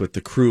Johnny is with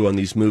the crew on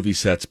these movie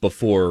sets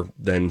before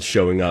then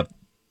showing up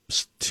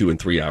 2 and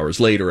 3 hours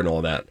later and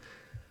all that.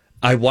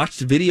 I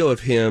watched a video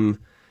of him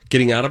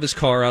getting out of his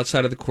car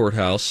outside of the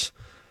courthouse.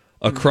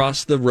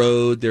 Across the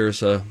road,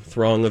 there's a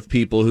throng of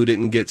people who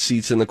didn't get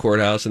seats in the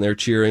courthouse, and they're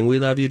cheering, "We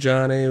love you,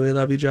 Johnny, we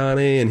love you,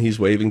 Johnny," and he's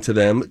waving to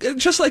them,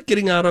 just like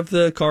getting out of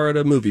the car at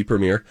a movie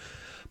premiere.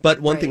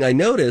 But one thing I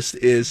noticed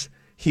is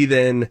he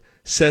then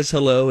says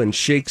hello and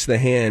shakes the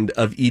hand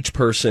of each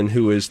person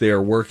who is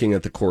there working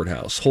at the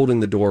courthouse, holding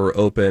the door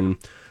open,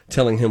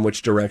 telling him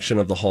which direction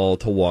of the hall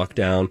to walk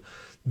down.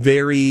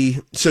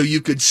 So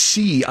you could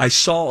see, I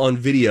saw on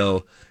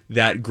video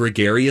that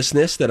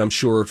gregariousness that I'm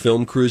sure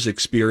film crews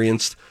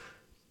experienced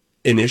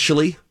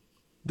initially,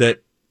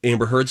 that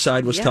Amber Heard's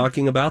side was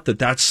talking about,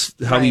 that's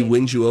how he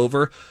wins you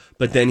over.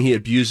 But then he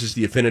abuses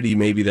the affinity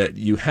maybe that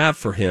you have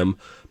for him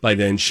by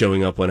then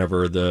showing up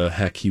whenever the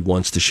heck he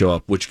wants to show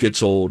up, which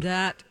gets old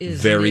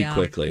very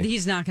quickly.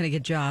 He's not going to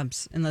get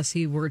jobs unless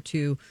he were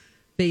to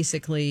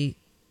basically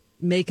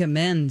make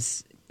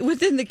amends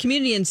within the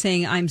community and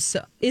saying,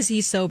 is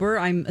he sober?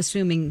 I'm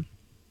assuming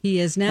he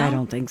is now. I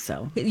don't think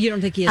so. You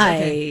don't think he is?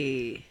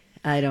 Okay.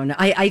 I don't know.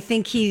 I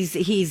think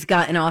he's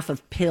gotten off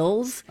of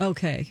pills.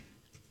 Okay.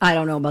 I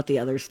don't know about the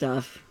other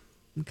stuff.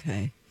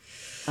 Okay.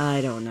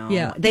 I don't know.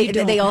 Yeah,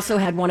 they also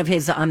had one of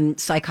his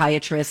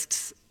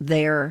psychiatrists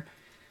there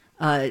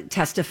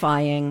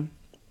testifying,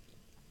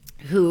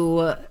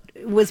 who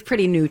was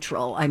pretty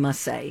neutral, I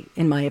must say,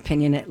 in my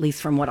opinion, at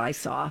least from what I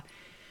saw.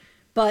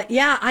 But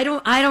yeah, I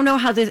don't know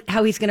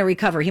how he's going to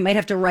recover. He might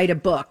have to write a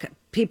book.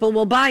 People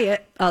will buy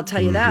it. I'll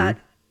tell you that.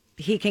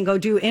 He can go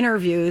do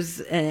interviews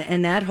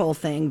and that whole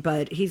thing,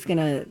 but he's going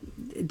to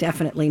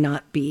definitely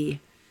not be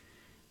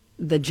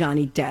the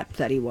Johnny Depp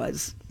that he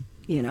was,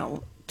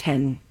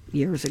 10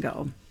 years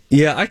ago.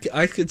 Yeah,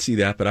 I could see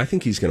that, but I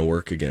think he's going to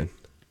work again.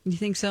 You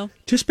think so?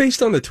 Just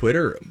based on the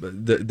Twitter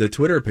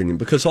opinion,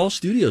 because all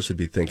studios would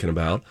be thinking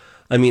about.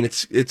 I mean,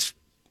 it's.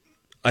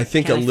 I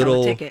think Can a I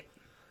little. sell a ticket?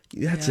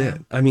 That's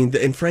it. I mean,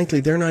 and frankly,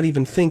 they're not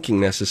even thinking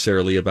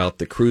necessarily about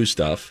the crew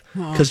stuff,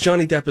 because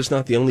Johnny Depp is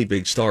not the only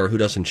big star who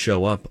doesn't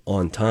show up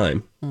on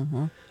time.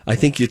 I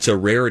think it's a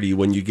rarity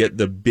when you get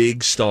the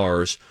big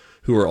stars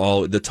who are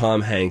all the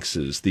Tom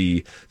Hankses,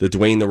 the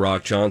Dwayne The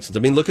Rock Johnsons. I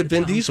mean, look at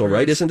Vin Diesel,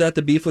 right? Isn't that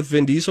the beef with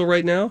Vin Diesel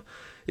right now?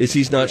 Is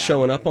he's not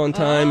showing up on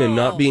time and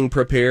not being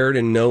prepared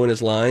and knowing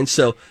his lines?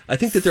 So I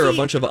think that there are a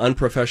bunch of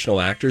unprofessional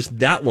actors.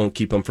 That won't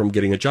keep them from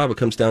getting a job. It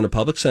comes down to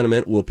public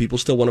sentiment. Will people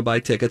still want to buy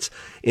tickets?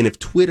 And if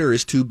Twitter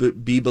is to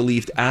be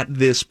believed at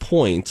this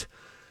point,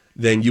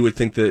 then you would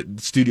think that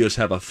studios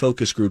have a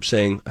focus group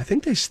saying, I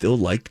think they still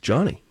like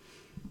Johnny.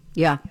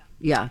 Yeah.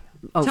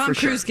 Oh, Tom for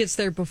Cruise sure. gets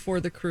there before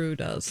the crew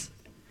does.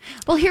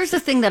 Well, here's the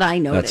thing that I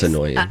noticed. That's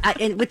annoying.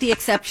 And with the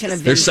exception of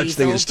Vin There's such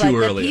Diesel, thing as too but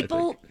early, I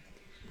think.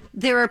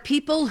 There are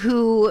people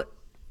who,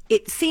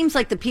 it seems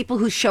like the people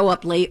who show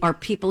up late are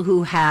people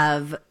who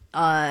have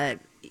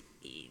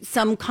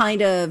some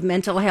kind of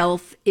mental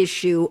health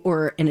issue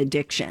or an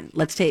addiction.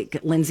 Let's take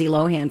Lindsay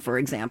Lohan, for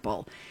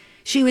example.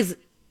 She was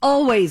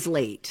always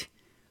late.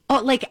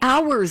 Like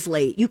hours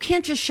late. You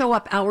can't just show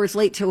up hours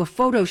late to a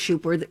photo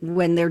shoot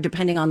when they're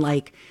depending on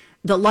like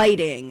the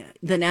lighting,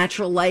 the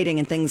natural lighting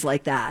and things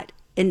like that.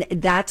 And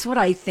that's what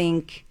I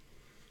think.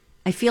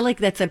 I feel like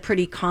that's a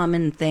pretty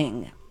common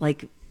thing.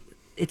 Like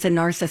it's a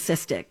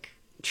narcissistic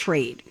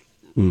trait,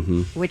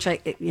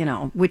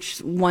 which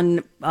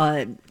one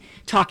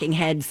talking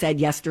head said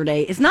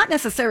yesterday is not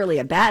necessarily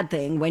a bad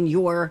thing when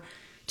you're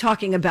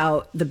talking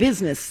about the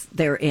business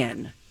they're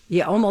in.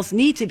 You almost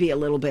need to be a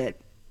little bit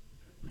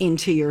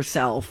into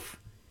yourself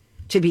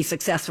to be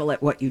successful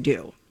at what you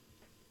do,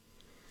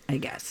 I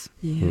guess.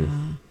 Yeah.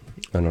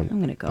 I'm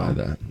going to go. Buy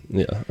that.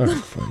 Yeah. All right,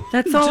 fine.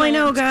 That's all I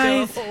know,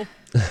 guys.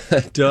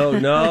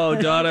 Don't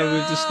know, Donna. We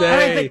have to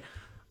stay.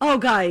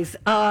 Guys,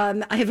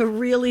 I have a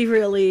really,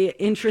 really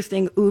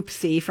interesting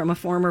oopsie from a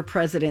former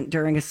president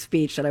during a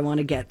speech that I want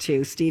to get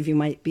to. Steve, you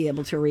might be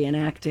able to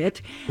reenact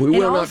it. We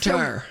will not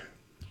tire.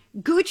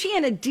 Gucci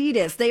and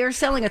Adidas, they are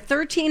selling a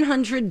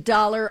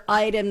 $1,300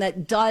 item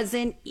that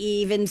doesn't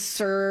even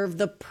serve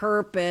the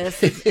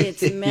purpose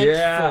it's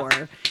meant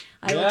for.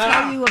 I will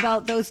tell you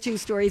about those two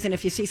stories, and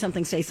if you see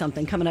something, say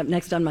something. Coming up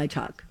next on My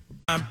Talk.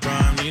 Hey,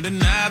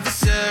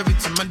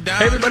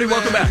 everybody,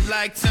 welcome back.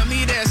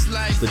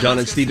 The John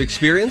and Steve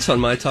Experience on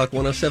My Talk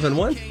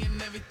 107.1.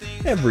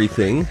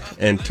 Everything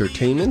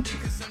entertainment.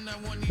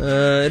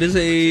 It is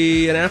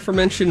an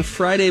aforementioned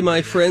Friday,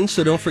 my friends,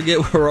 so don't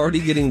forget we're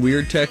already getting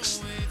weird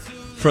texts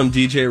from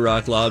DJ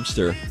Rock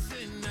Lobster.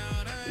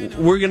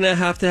 We're going to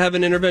have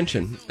an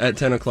intervention at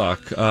 10 o'clock.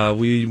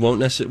 We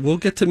won't necessarily... We'll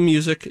get to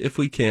music if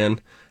we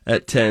can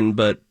at 10,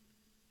 but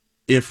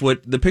if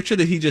the picture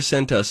that he just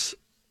sent us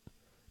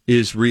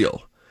is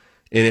real,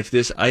 and if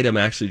this item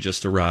actually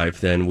just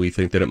arrived, then we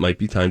think that it might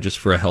be time just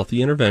for a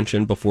healthy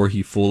intervention before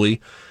he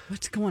fully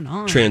What's going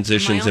on?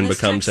 transitions and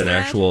becomes an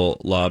actual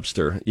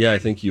lobster. Yeah, I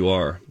think you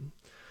are.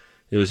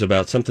 It was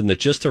about something that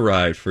just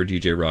arrived for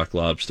DJ Rock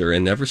Lobster,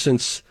 and ever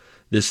since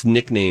this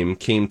nickname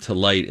came to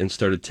light and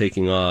started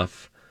taking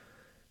off,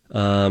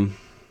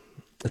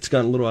 it's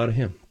gotten a little out of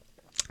hand.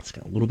 It's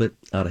got a little bit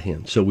out of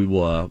hand. So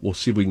we'll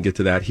see if we can get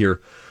to that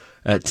here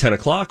at 10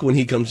 o'clock. When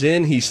he comes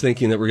in, he's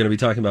thinking that we're going to be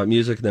talking about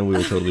music. Then we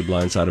will totally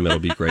blindside him. It'll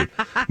be great.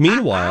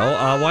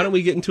 Meanwhile, why don't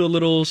we get into a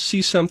little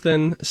see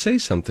something, say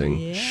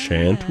something,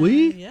 shan't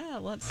we? Yeah,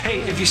 let's.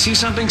 Hey, if you see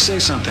something, say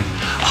something.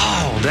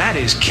 Oh, that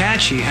is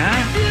catchy, huh?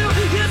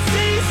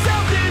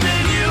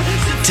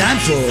 Time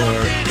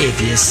for If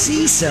You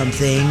See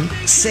Something,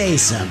 Say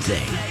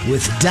Something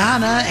with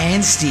Donna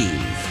and Steve.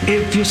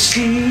 If you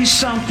see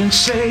something,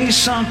 say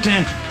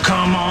something.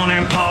 Come on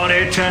and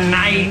party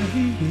tonight.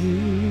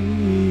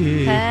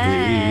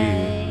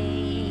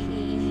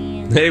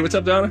 Hey, what's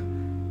up, Donna?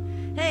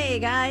 Hey,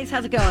 guys,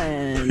 how's it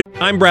going?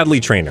 I'm Bradley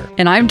Trainer.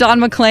 And I'm Don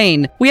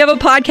McClain. We have a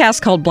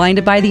podcast called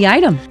Blinded by the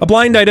Item. A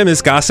blind item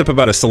is gossip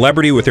about a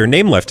celebrity with their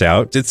name left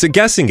out. It's a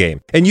guessing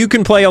game, and you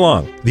can play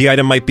along. The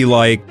item might be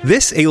like,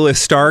 this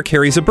A-list star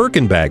carries a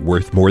Birkin bag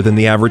worth more than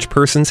the average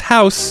person's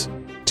house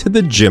to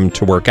the gym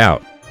to work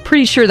out.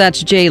 Pretty sure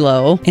that's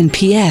J-Lo. And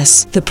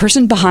P.S. the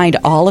person behind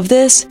all of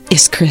this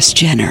is Kris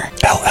Jenner,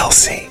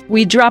 LLC.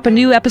 We drop a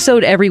new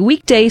episode every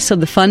weekday so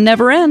the fun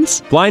never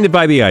ends. Blinded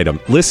by the Item.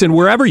 Listen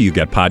wherever you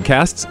get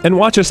podcasts and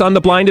watch us on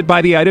the Blinded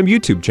by the Item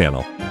YouTube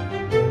channel.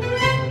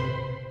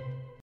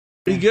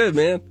 Pretty good,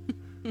 man.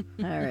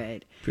 All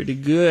right. Pretty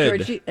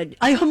good. George,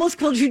 I almost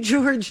called you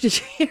George. Did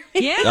you hear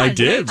me? Yeah, I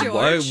did. George.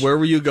 Why? Where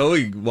were you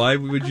going? Why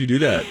would you do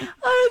that?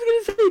 I was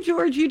going to say,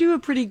 George, you do a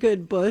pretty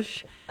good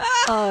Bush.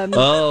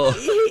 So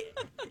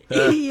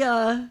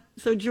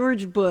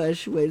George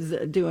Bush was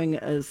doing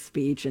a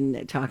speech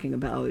and talking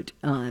about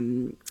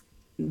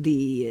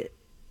the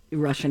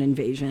Russian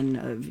invasion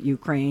of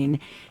Ukraine,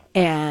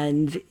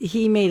 and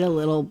he made a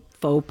little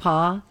faux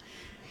pas,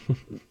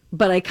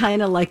 but I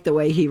kind of like the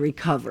way he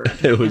recovered.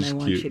 It was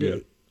and I want cute. you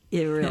to,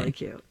 yeah, really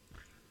cute.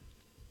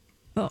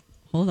 Oh,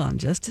 hold on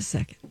just a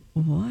second.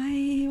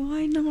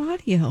 Why no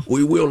audio?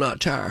 We will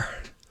not tire.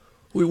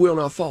 We will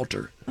not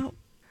falter. Oh.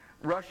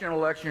 Russian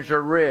elections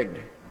are rigged.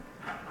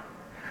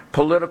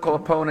 Political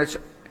opponents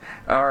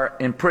are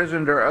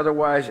imprisoned or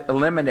otherwise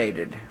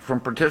eliminated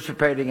from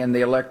participating in the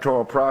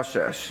electoral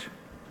process.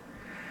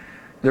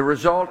 The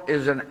result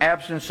is an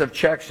absence of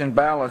checks and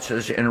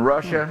balances in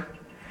Russia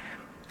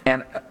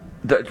and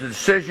the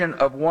decision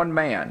of one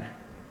man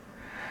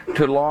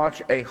to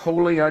launch a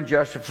wholly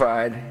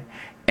unjustified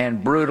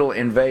and brutal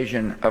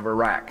invasion of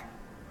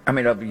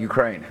of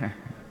Ukraine.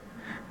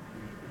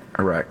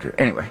 Iraq,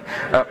 anyway.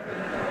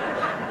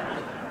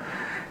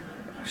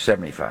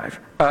 75.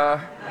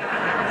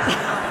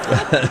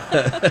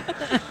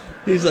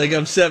 He's like,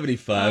 I'm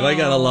 75. I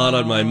got a lot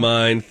on my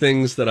mind,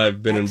 things that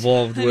I've been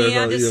involved with. He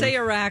had to say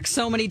Iraq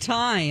so many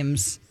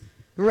times.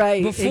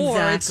 Right, before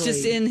exactly. It's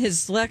just in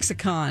his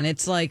lexicon.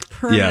 It's like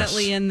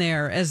permanently in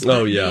there as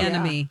the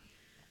enemy.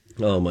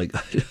 Oh my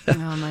god.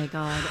 Oh my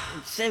god.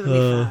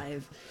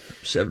 75.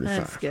 75.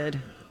 That's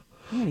good.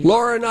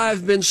 Laura and I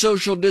have been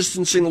social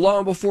distancing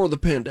long before the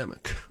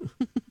pandemic.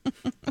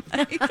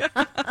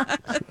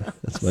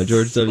 That's my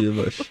George W.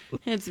 Bush.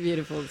 It's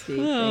beautiful, Steve.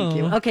 Thank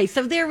you. Okay,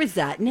 so there was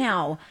that.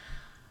 Now,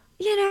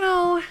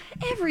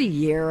 every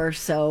year or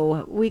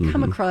so we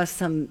come across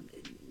some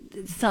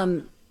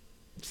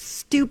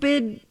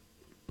stupid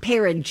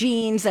pair of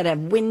jeans that have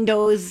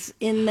windows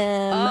in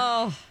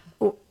them.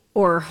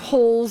 Or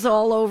holes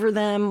all over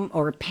them,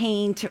 or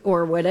paint,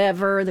 or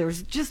whatever.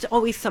 There's just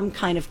always some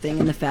kind of thing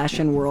in the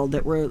fashion world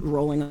that we're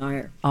rolling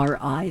our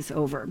eyes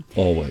over.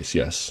 Always,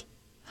 yes.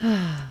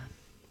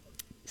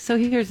 So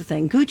here's the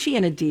thing. Gucci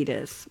and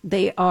Adidas,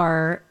 they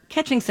are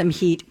catching some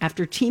heat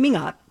after teaming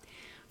up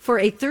for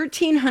a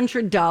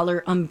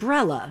 $1,300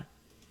 umbrella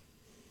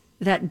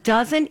that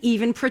doesn't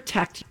even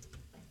protect.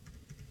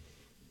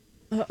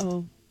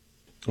 Uh-oh.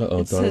 Uh-oh, It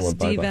Donna says went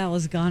bye-bye. D-Val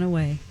has gone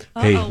away.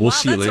 Hey, Uh-oh, we'll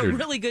see you that's later. a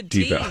really good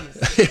D-Val.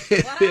 tease.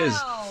 It is.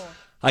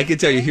 I can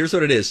tell you, here's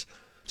what it is.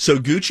 So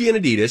Gucci and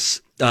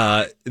Adidas,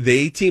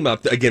 they team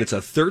up. Again, it's a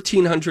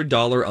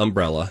 $1,300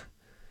 umbrella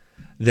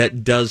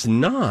that does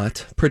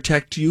not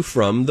protect you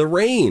from the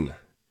rain.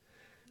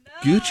 No.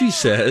 Gucci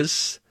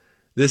says,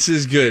 this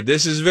is good.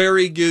 This is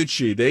very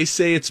Gucci. They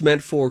say it's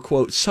meant for,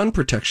 quote, sun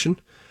protection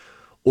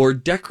or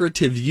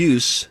decorative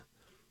use.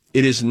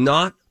 It is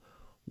not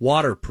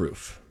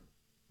waterproof.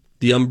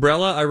 The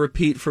umbrella, I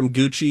repeat, from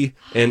Gucci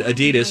and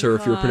Adidas, or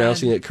if you're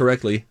pronouncing it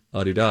correctly,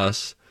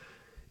 Adidas,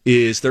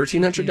 is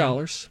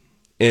 $1,300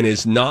 and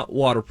is not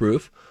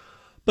waterproof.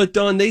 But,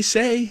 Dawn, they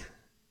say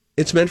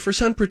it's meant for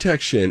sun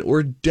protection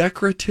or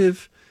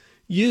decorative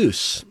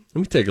use.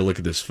 Let me take a look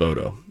at this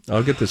photo.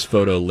 I'll get this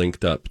photo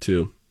linked up,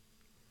 too.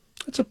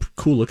 That's a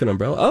cool looking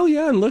umbrella. Oh,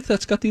 yeah, and look,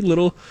 that's got the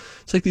little,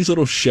 it's like these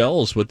little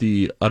shells with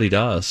the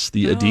Adidas,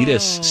 the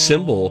Adidas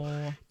symbol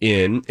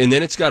in, and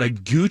then it's got a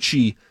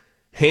Gucci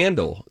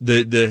handle.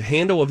 The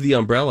handle of the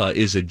umbrella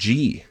is a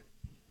G.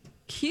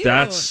 Cute.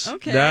 That's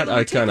okay, that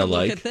I kind of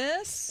like. Look at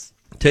this.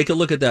 Take a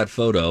look at that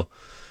photo.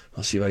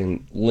 I'll see if I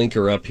can link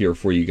her up here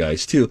for you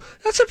guys too.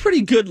 That's a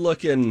pretty good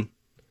looking.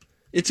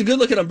 It's a good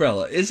looking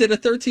umbrella. Is it a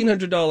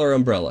 $1,300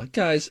 umbrella,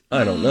 guys?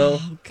 I don't know.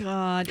 Oh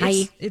God,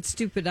 Hi. it's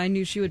stupid. I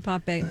knew she would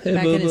pop back Hey,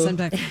 in boo-boo. it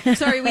sometime.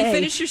 Sorry, we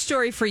finished your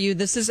story for you.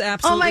 This is Oh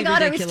absolutely my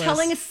God, ridiculous. I was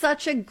telling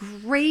such a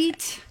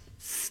great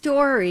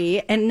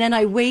story, and then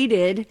I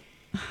waited,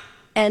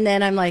 and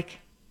then I'm like,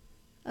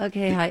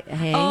 okay, hi,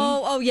 hey.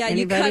 Oh, yeah,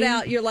 anybody? you cut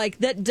out. You're like,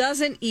 that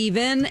doesn't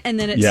even, and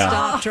then it Yeah.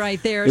 stopped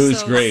right there. It was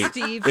so great.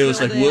 Steve It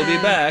was like, filled we'll be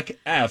in. back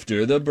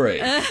after the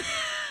break.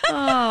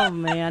 Oh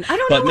man, I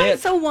don't But know why man-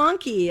 it's so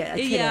wonky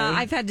today. Yeah,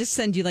 I've had to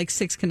send you like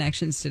 6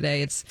 connections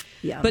today.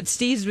 Yeah. But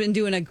Steve's been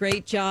doing a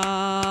great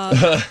job.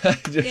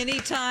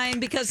 Anytime,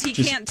 because he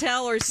can't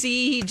tell or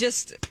see, he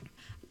just.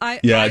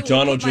 I will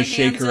Dawn will put my just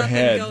shake hands her up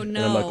head, and go, and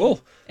no. I'm like,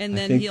 oh, and I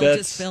then think he'll that's-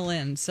 just fill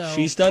in. So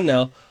She's done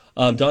now.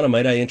 Donna,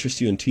 might I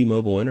interest you in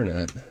T-Mobile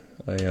Internet?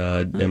 I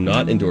am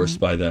not endorsed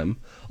by them.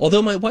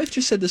 Although my wife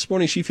just said this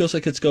morning she feels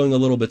like it's going a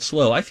little bit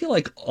slow. I feel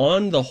like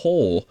on the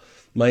whole,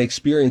 my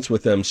experience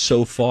with them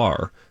so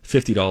far,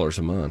 $50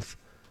 a month,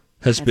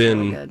 has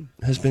been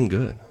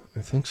good.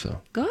 I think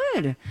so.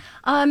 Good.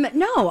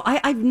 No,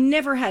 I've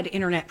never had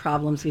internet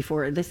problems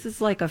before. This is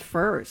like a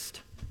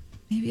first.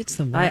 maybe it's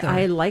the weather.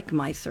 I like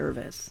my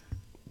service.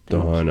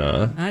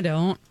 Donna. I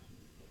don't.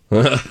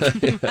 Well,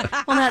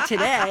 not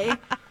today.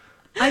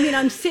 I mean,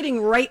 I'm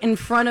sitting right in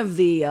front of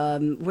the,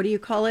 what do you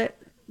call it?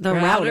 The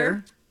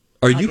router.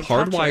 Are I you can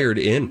touch hardwired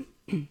in?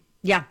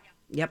 Yeah.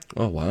 Yep.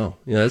 Oh, wow.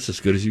 Yeah, that's as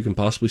good as you can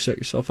possibly set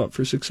yourself up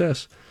for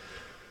success.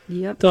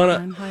 Yep. Donna,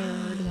 I'm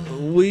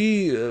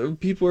hired.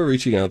 people are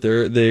reaching out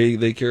there.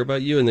 They care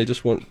about you, and they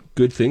just want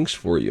good things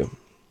for you.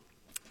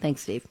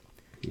 Thanks, Steve.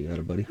 You got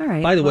it, buddy. All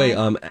right. By the way,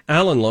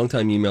 Alan,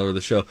 longtime emailer of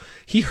the show,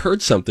 he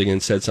heard something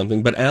and said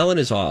something, but Alan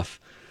is off.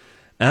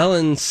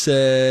 Alan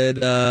said,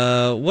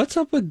 what's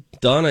up with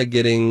Donna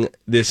getting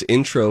this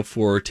intro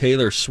for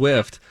Taylor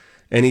Swift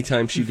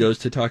anytime she goes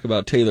to talk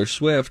about Taylor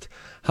Swift?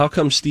 How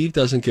come Steve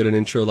doesn't get an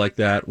intro like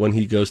that when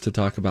he goes to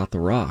talk about The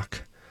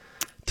Rock?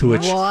 To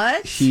which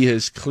he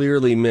has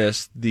clearly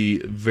missed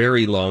the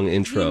very long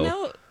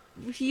intro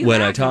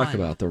when I talk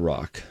about The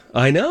Rock.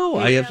 I know.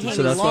 I have,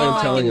 so that's why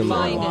I'm telling him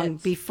long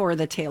before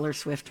the Taylor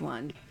Swift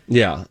one.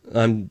 Yeah,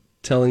 I'm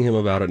telling him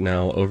about it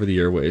now over the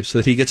airwaves so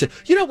that he gets it.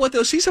 You know what,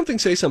 though? See something,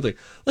 say something.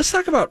 Let's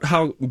talk about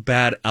how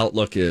bad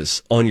Outlook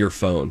is on your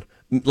phone.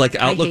 Like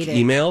Outlook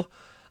email.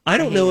 I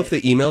don't know if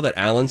the email that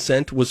Alan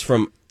sent was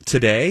from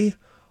today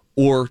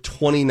or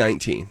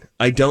 2019.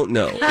 I don't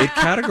know. It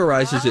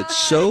categorizes it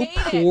so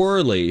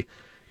poorly.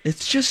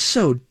 It's just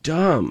so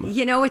dumb.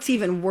 You know what's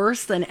even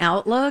worse than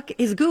Outlook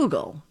is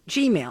Google,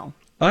 Gmail.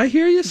 I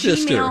hear you,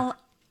 sister. Gmail,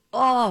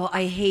 oh,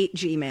 I hate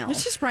Gmail.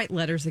 Let's just write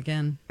letters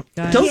again,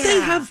 guys. Don't they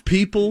have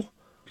people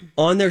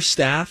on their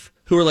staff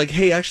who are like,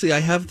 hey, actually, I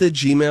have the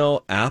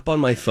Gmail app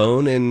on my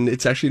phone, and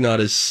it's actually not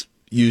as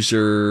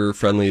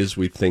user-friendly as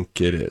we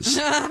think it is.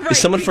 Is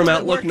someone from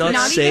Outlook not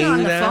saying even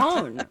on that? the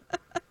phone.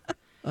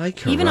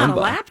 Even on a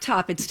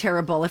laptop, it's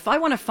terrible. If I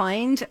want to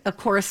find a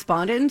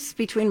correspondence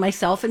between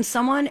myself and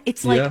someone,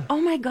 it's like,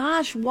 oh my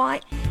gosh, why?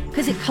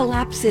 Because it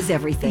collapses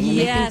everything. And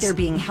they think they're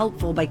being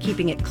helpful by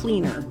keeping it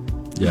cleaner.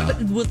 Yeah.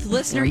 But with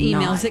listener They're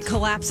emails, not. it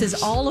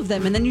collapses all of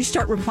them, and then you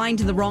start replying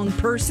to the wrong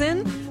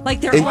person. Like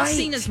they're all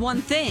seen as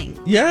one thing.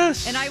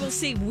 Yes. And I will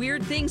say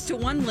weird things to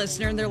one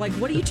listener, and they're like,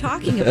 "What are you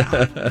talking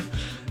about?"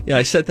 Yeah,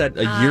 I said that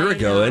a year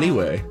ago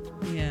anyway.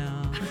 Yeah.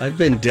 I've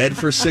been dead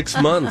for 6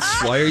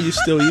 months. Why are you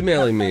still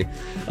emailing me?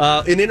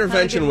 An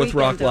intervention with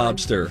Rock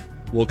Lobster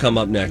will come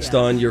up next.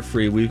 Dawn, you're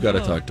free. We've got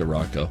to talk to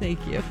Rocco.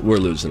 Thank you. We're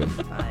losing him.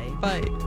 Bye.